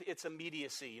certainty and its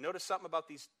immediacy. You notice something about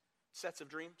these sets of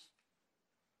dreams?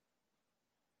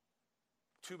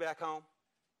 2 back home,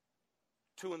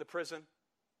 2 in the prison,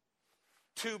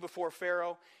 2 before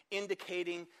Pharaoh,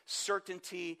 indicating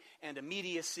certainty and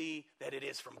immediacy that it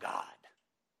is from God.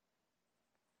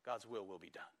 God's will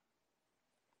be done.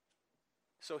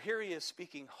 So here he is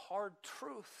speaking hard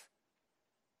truth,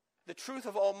 the truth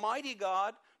of Almighty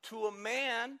God to a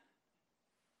man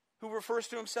who refers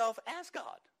to himself as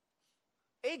God,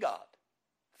 a God,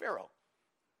 Pharaoh.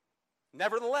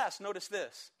 Nevertheless, notice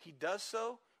this, he does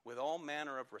so with all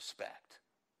manner of respect.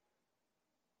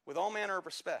 With all manner of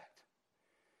respect.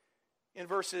 In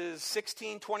verses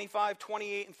 16, 25,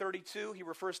 28, and 32, he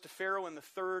refers to Pharaoh in the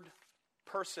third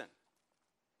person,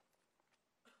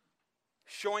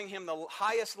 showing him the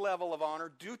highest level of honor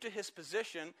due to his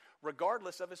position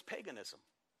regardless of his paganism.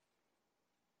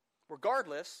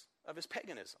 Regardless of his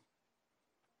paganism.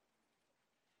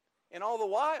 And all the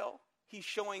while, he's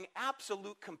showing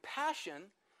absolute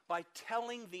compassion by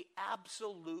telling the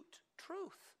absolute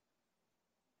truth.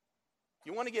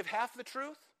 You want to give half the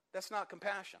truth? That's not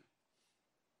compassion.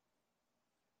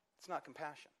 It's not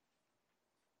compassion.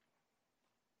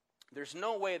 There's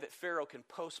no way that Pharaoh can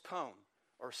postpone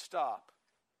or stop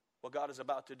what God is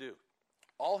about to do.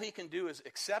 All he can do is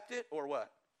accept it or what?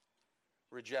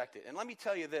 Reject it. And let me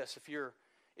tell you this, if you're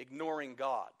ignoring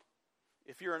God,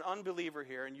 if you're an unbeliever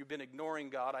here and you've been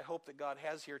ignoring God, I hope that God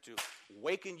has here to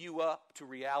waken you up to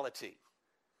reality.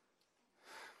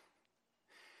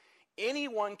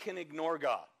 Anyone can ignore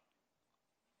God,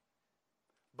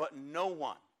 but no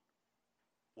one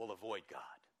will avoid God.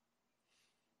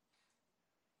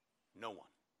 No one.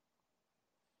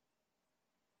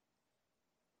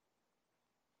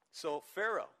 So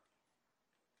Pharaoh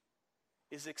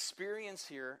is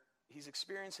he's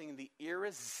experiencing the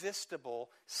irresistible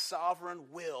sovereign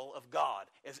will of God,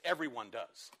 as everyone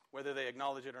does, whether they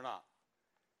acknowledge it or not.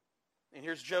 And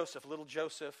here's Joseph, little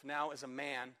Joseph, now as a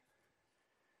man,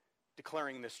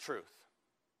 declaring this truth.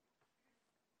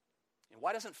 And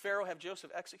why doesn't Pharaoh have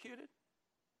Joseph executed?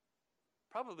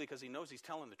 Probably because he knows he's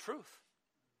telling the truth.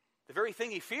 The very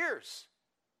thing he fears.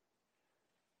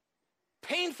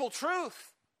 Painful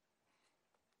truth.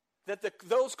 That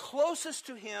those closest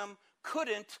to him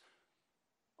couldn't,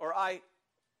 or I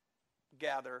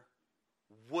gather,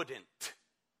 wouldn't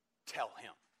tell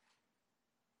him.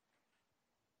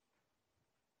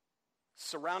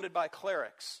 Surrounded by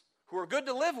clerics who are good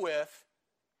to live with,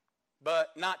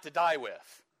 but not to die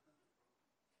with.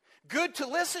 Good to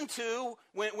listen to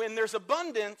when there's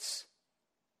abundance,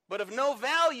 but of no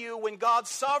value when God's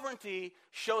sovereignty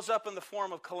shows up in the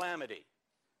form of calamity.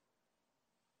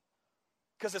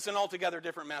 Because it's an altogether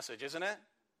different message, isn't it?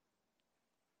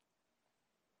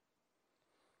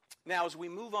 Now, as we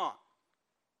move on,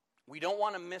 we don't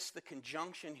want to miss the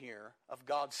conjunction here of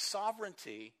God's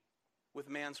sovereignty with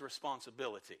man's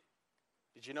responsibility.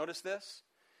 Did you notice this?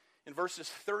 In verses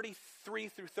 33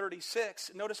 through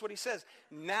 36, notice what he says.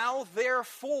 Now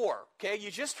therefore, okay,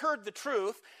 you just heard the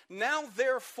truth. Now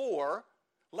therefore,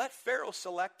 let Pharaoh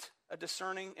select a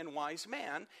discerning and wise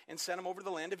man and send him over the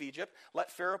land of Egypt.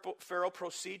 Let Pharaoh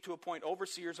proceed to appoint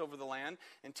overseers over the land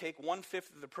and take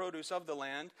 1/5 of the produce of the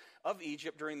land of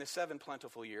Egypt during the 7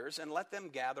 plentiful years, and let them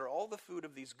gather all the food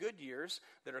of these good years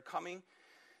that are coming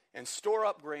and store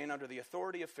up grain under the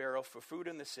authority of Pharaoh for food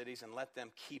in the cities, and let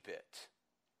them keep it.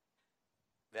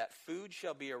 That food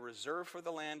shall be a reserve for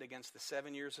the land against the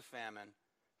 7 years of famine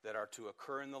that are to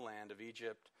occur in the land of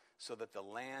Egypt, so that the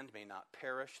land may not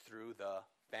perish through the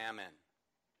famine.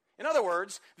 In other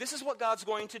words, this is what God's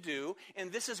going to do,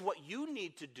 and this is what you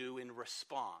need to do in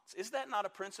response. Is that not a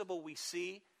principle we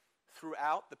see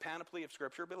throughout the panoply of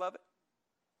Scripture, beloved?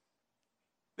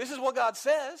 This is what God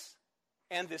says,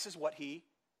 and this is what he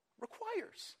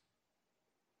requires.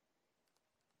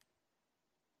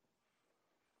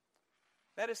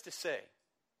 That is to say,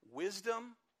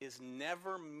 wisdom is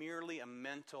never merely a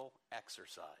mental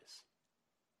exercise.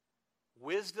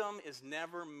 Wisdom is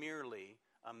never merely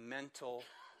a mental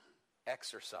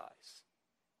exercise.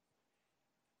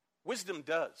 Wisdom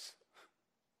does.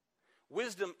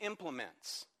 Wisdom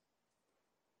implements.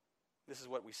 This is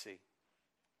what we see.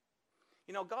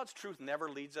 You know, God's truth never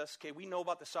leads us. Okay, we know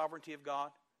about the sovereignty of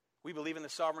God. We believe in the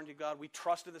sovereignty of God. We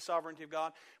trust in the sovereignty of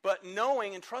God. But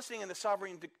knowing and trusting in the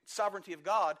sovereignty of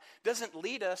God doesn't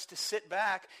lead us to sit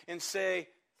back and say,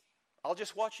 I'll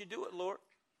just watch you do it, Lord.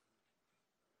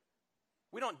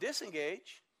 We don't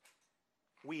disengage.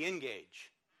 We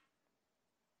engage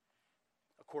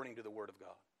according to the Word of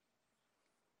God.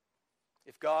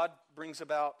 If God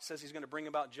says he's going to bring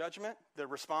about judgment, the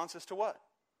response is to what?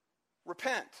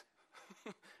 Repent.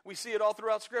 We see it all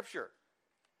throughout Scripture.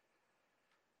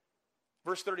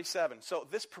 Verse 37. So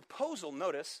this proposal,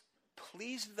 notice,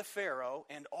 pleased the Pharaoh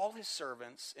and all his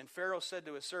servants. And Pharaoh said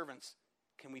to his servants,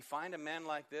 can we find a man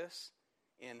like this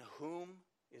in whom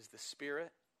is the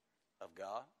Spirit of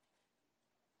God?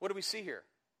 What do we see here?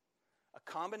 A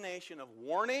combination of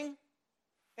warning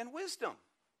and wisdom.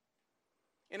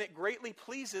 And it greatly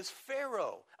pleases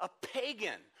Pharaoh, a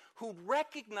pagan who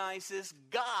recognizes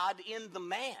God in the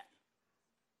man.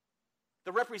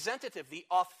 The representative, the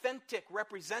authentic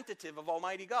representative of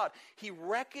Almighty God. He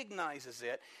recognizes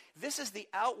it. This is the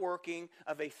outworking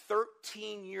of a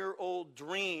 13-year-old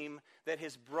dream that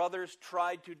his brothers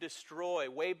tried to destroy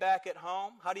way back at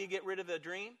home. How do you get rid of the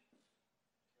dream?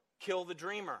 Kill the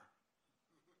dreamer.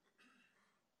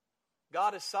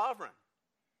 God is sovereign.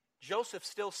 Joseph's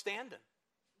still standing.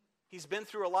 He's been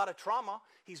through a lot of trauma.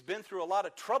 He's been through a lot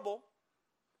of trouble.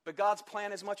 But God's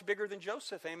plan is much bigger than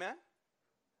Joseph, amen?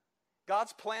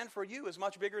 God's plan for you is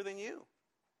much bigger than you.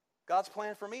 God's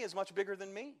plan for me is much bigger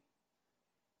than me.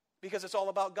 Because it's all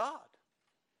about God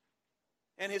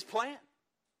and his plan,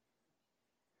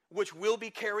 which will be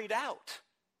carried out.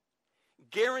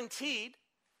 Guaranteed!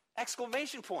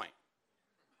 Exclamation point.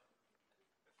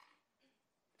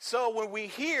 So when we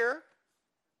hear,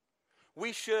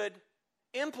 we should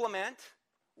implement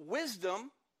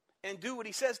wisdom and do what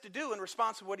he says to do in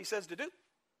response to what he says to do.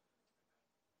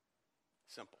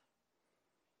 Simple.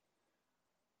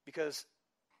 Because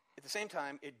at the same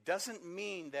time, it doesn't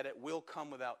mean that it will come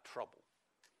without trouble.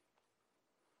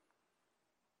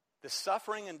 The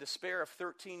suffering and despair of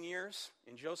 13 years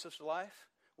in Joseph's life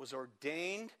was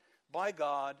ordained by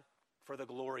God for the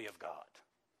glory of God.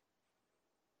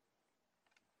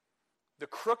 The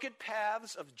crooked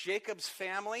paths of Jacob's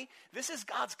family, this is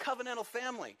God's covenantal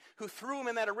family who threw him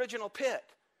in that original pit.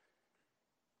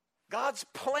 God's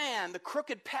plan, the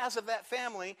crooked paths of that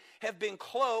family have been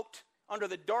cloaked under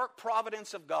the dark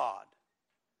providence of God.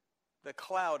 The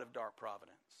cloud of dark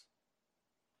providence.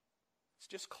 It's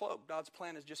just cloaked. God's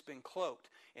plan has just been cloaked.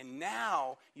 And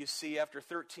now, you see, after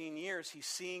 13 years, he's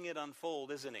seeing it unfold,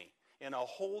 isn't he? In a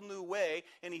whole new way,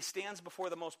 and he stands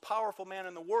before the most powerful man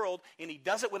in the world, and he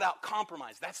does it without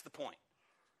compromise. That's the point.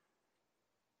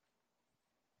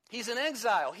 He's an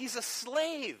exile. He's a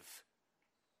slave.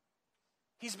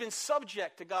 He's been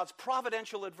subject to God's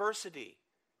providential adversity.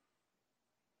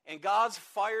 And God's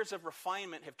fires of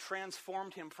refinement have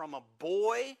transformed him from a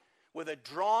boy with a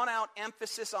drawn-out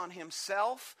emphasis on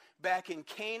himself back in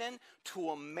Canaan to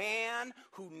a man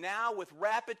who now, with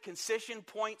rapid concision,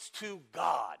 points to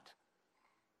God.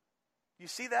 You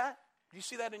see that? Do you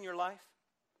see that in your life?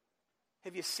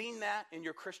 Have you seen that in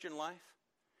your Christian life?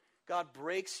 God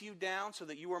breaks you down so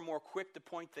that you are more quick to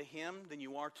point to him than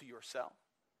you are to yourself.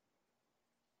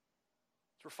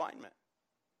 It's refinement.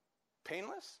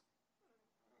 Painless?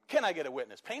 Can I get a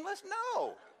witness? Painless?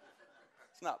 No.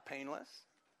 It's not painless.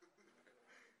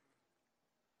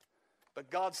 But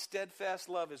God's steadfast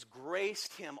love has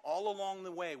graced him all along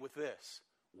the way with this.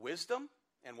 Wisdom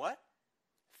and what?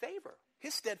 Favor.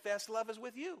 His steadfast love is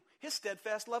with you. His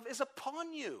steadfast love is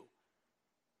upon you.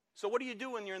 So what do you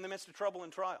do when you're in the midst of trouble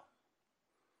and trial?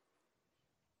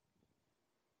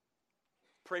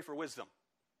 Pray for wisdom.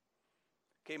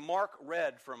 Okay, Mark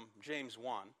read from James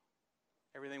 1.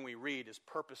 Everything we read is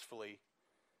purposefully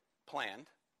planned.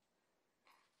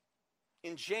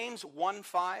 In James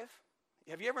 1:5,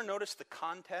 have you ever noticed the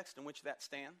context in which that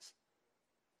stands?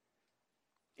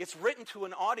 It's written to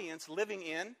an audience living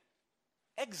in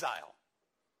exile.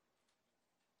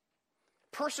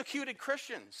 Persecuted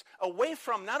Christians, away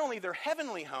from not only their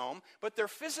heavenly home, but their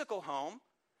physical home.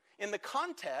 In the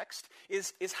context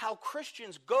is how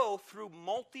Christians go through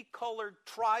multicolored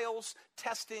trials,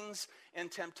 testings,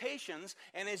 and temptations.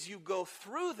 And as you go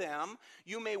through them,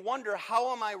 you may wonder,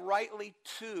 how am I rightly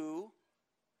to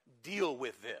deal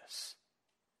with this?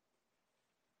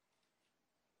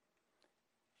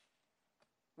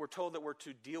 We're told that we're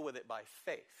to deal with it by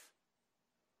faith.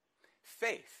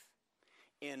 Faith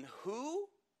in who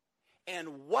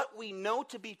and what we know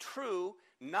to be true,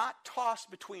 not tossed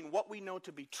between what we know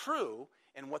to be true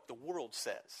and what the world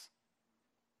says.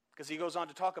 Because he goes on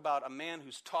to talk about a man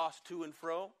who's tossed to and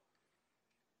fro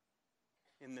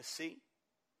in the sea.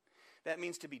 That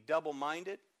means to be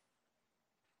double-minded.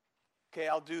 Okay,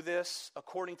 I'll do this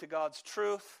according to God's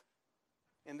truth,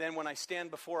 and then when I stand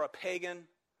before a pagan,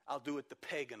 I'll do it the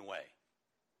pagan way.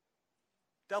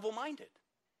 Double-minded.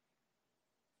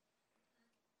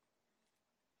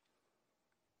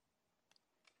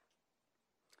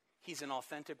 He's an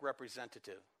authentic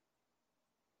representative.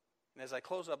 And as I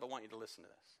close up, I want you to listen to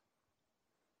this.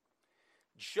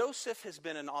 Joseph has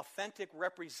been an authentic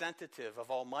representative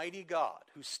of Almighty God,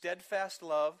 whose steadfast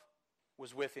love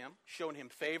was with him, shown him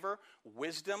favor,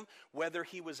 wisdom, whether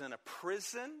he was in a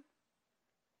prison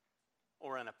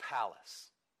or in a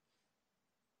palace.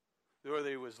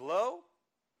 Whether he was low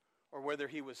or whether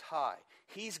he was high.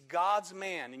 He's God's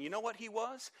man. And you know what he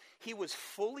was? He was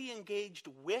fully engaged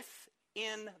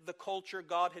within the culture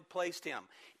God had placed him.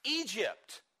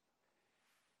 Egypt,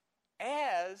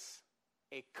 as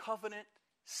a covenant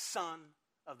son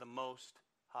of the Most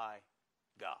High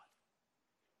God.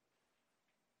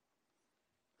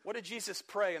 What did Jesus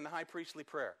pray in the high priestly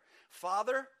prayer?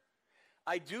 Father,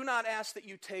 I do not ask that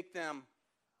you take them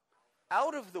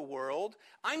out of the world.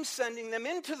 I'm sending them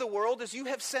into the world as you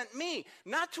have sent me.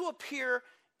 Not to appear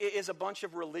as a bunch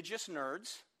of religious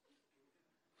nerds.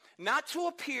 Not to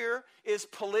appear as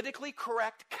politically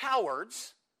correct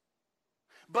cowards.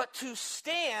 But to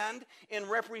stand and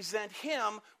represent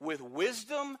him with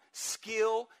wisdom,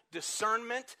 skill,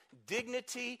 discernment,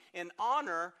 dignity, and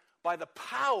honor by the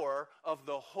power of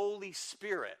the Holy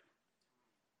Spirit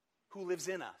who lives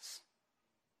in us.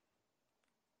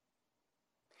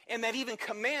 And that even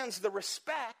commands the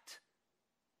respect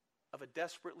of a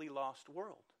desperately lost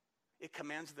world. It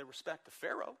commands the respect of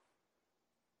Pharaoh.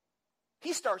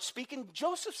 He starts speaking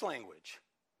Joseph's language.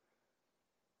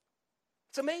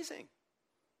 It's amazing.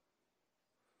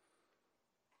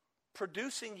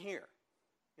 Producing here,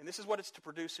 and this is what it's to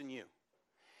produce in you,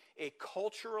 a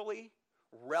culturally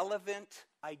relevant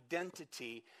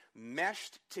identity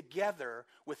meshed together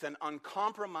with an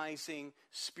uncompromising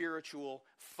spiritual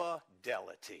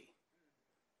fidelity.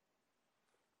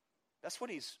 That's what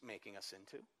he's making us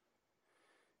into.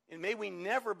 And may we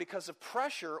never, because of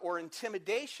pressure or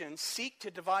intimidation, seek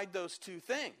to divide those two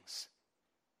things.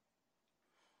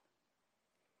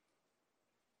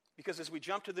 Because as we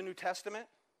jump to the New Testament,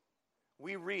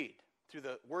 we read through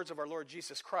the words of our Lord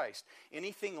Jesus Christ,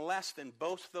 anything less than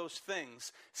both those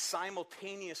things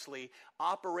simultaneously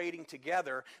operating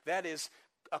together, that is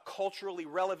a culturally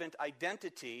relevant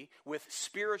identity with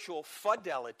spiritual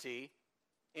fidelity,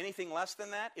 anything less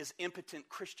than that is impotent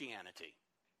Christianity.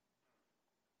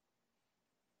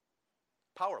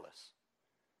 Powerless.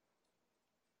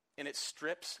 And it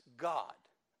strips God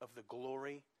of the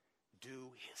glory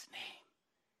due his name.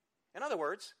 In other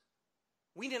words,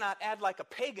 we do not add like a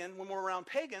pagan when we're around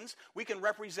pagans. We can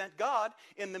represent God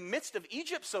in the midst of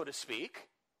Egypt, so to speak,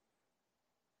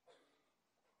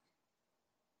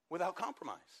 without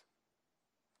compromise.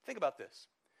 Think about this.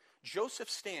 Joseph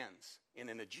stands in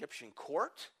an Egyptian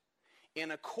court,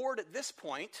 in accord at this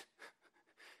point,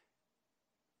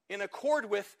 in accord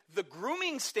with the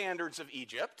grooming standards of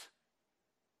Egypt,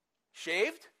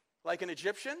 shaved like an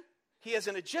Egyptian. He has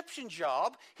an Egyptian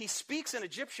job. He speaks an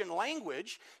Egyptian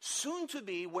language, soon to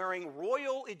be wearing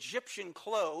royal Egyptian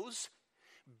clothes,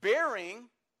 bearing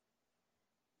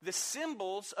the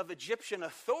symbols of Egyptian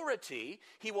authority.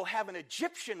 He will have an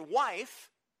Egyptian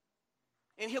wife,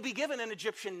 and he'll be given an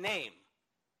Egyptian name.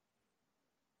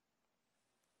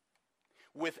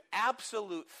 With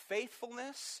absolute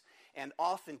faithfulness and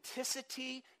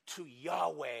authenticity to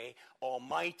Yahweh,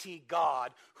 Almighty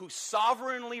God, who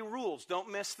sovereignly rules,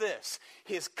 don't miss this,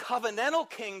 his covenantal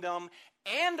kingdom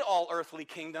and all earthly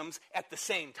kingdoms at the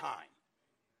same time.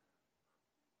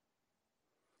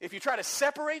 If you try to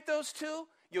separate those two,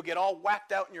 you'll get all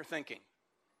whacked out in your thinking.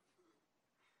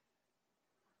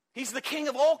 He's the King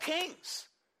of all kings,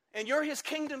 and you're his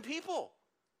kingdom people,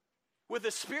 with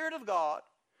the Spirit of God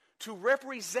to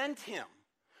represent him.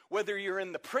 Whether you're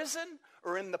in the prison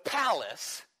or in the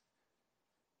palace,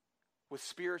 with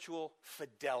spiritual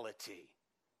fidelity.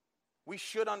 We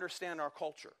should understand our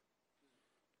culture.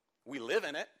 We live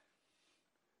in it,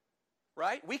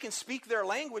 right? We can speak their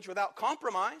language without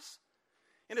compromise.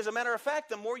 And as a matter of fact,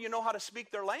 the more you know how to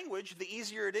speak their language, the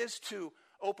easier it is to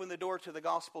open the door to the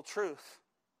gospel truth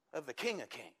of the King of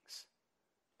Kings.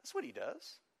 That's what he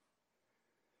does.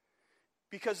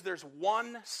 Because there's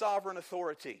one sovereign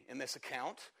authority in this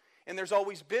account. And there's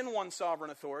always been one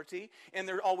sovereign authority, and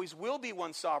there always will be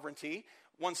one sovereign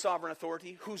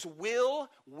authority whose will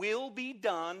be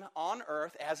done on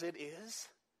earth as it is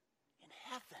in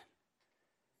heaven.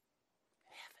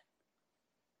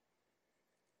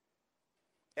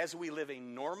 As we live a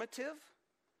normative,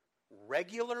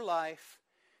 regular life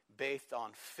based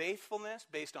on faithfulness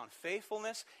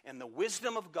and the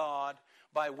wisdom of God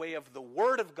by way of the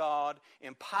Word of God,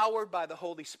 empowered by the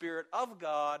Holy Spirit of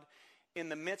God, in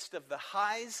the midst of the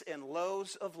highs and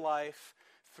lows of life,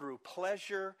 through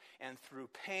pleasure and through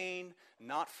pain,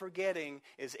 not forgetting,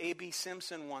 as A.B.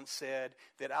 Simpson once said,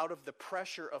 that out of the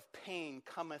pressure of pain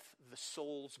cometh the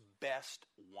soul's best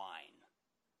wine.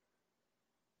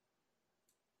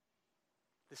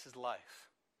 This is life.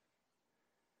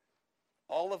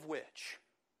 All of which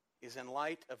is in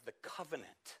light of the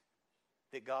covenant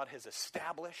that God has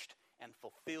established and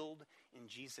fulfilled in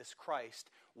Jesus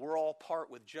Christ. We're all part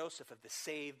with Joseph of the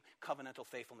same covenantal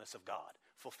faithfulness of God,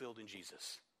 fulfilled in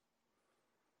Jesus,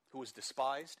 who was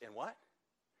despised and what?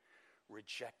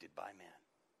 Rejected by men.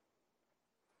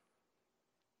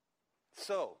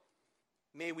 So,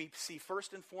 may we see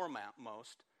first and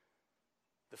foremost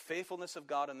the faithfulness of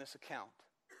God in this account,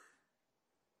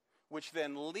 which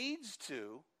then leads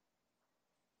to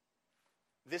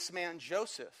this man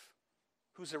Joseph,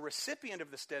 who's a recipient of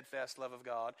the steadfast love of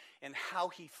God, and how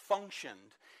he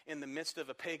functioned in the midst of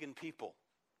a pagan people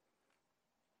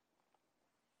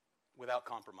without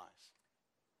compromise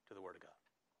to the Word of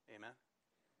God. Amen?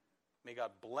 May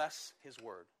God bless his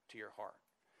word to your heart.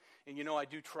 And you know, I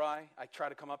try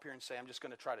to come up here and say, I'm just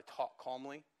going to try to talk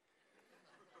calmly.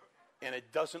 And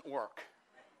it doesn't work.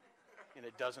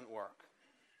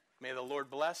 May the Lord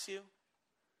bless you.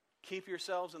 Keep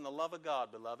yourselves in the love of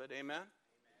God, beloved. Amen?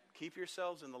 Keep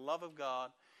yourselves in the love of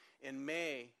God, and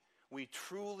may we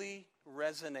truly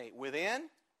resonate within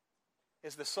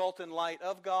as the salt and light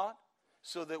of God,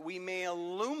 so that we may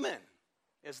illumine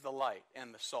as the light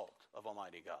and the salt of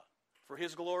Almighty God. For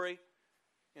His glory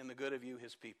and the good of you,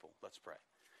 His people. Let's pray.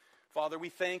 Father, we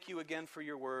thank you again for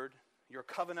your word, your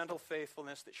covenantal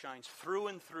faithfulness that shines through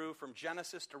and through from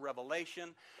Genesis to Revelation,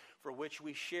 for which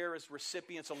we share as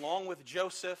recipients along with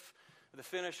Joseph, the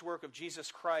finished work of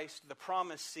Jesus Christ, the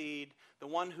promised seed, the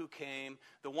one who came,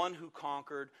 the one who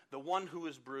conquered, the one who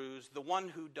was bruised, the one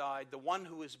who died, the one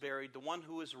who was buried, the one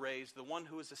who was raised, the one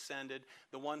who was ascended,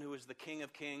 the one who is the King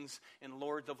of kings and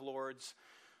Lord of lords,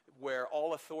 where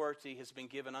all authority has been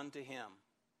given unto him.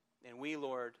 And we,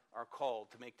 Lord, are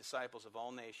called to make disciples of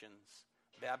all nations,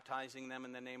 baptizing them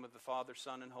in the name of the Father,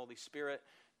 Son, and Holy Spirit,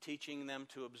 teaching them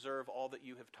to observe all that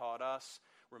you have taught us,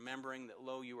 remembering that,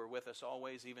 lo, you are with us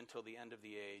always, even till the end of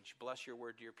the age. Bless your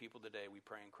word to your people today, we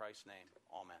pray in Christ's name.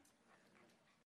 Amen.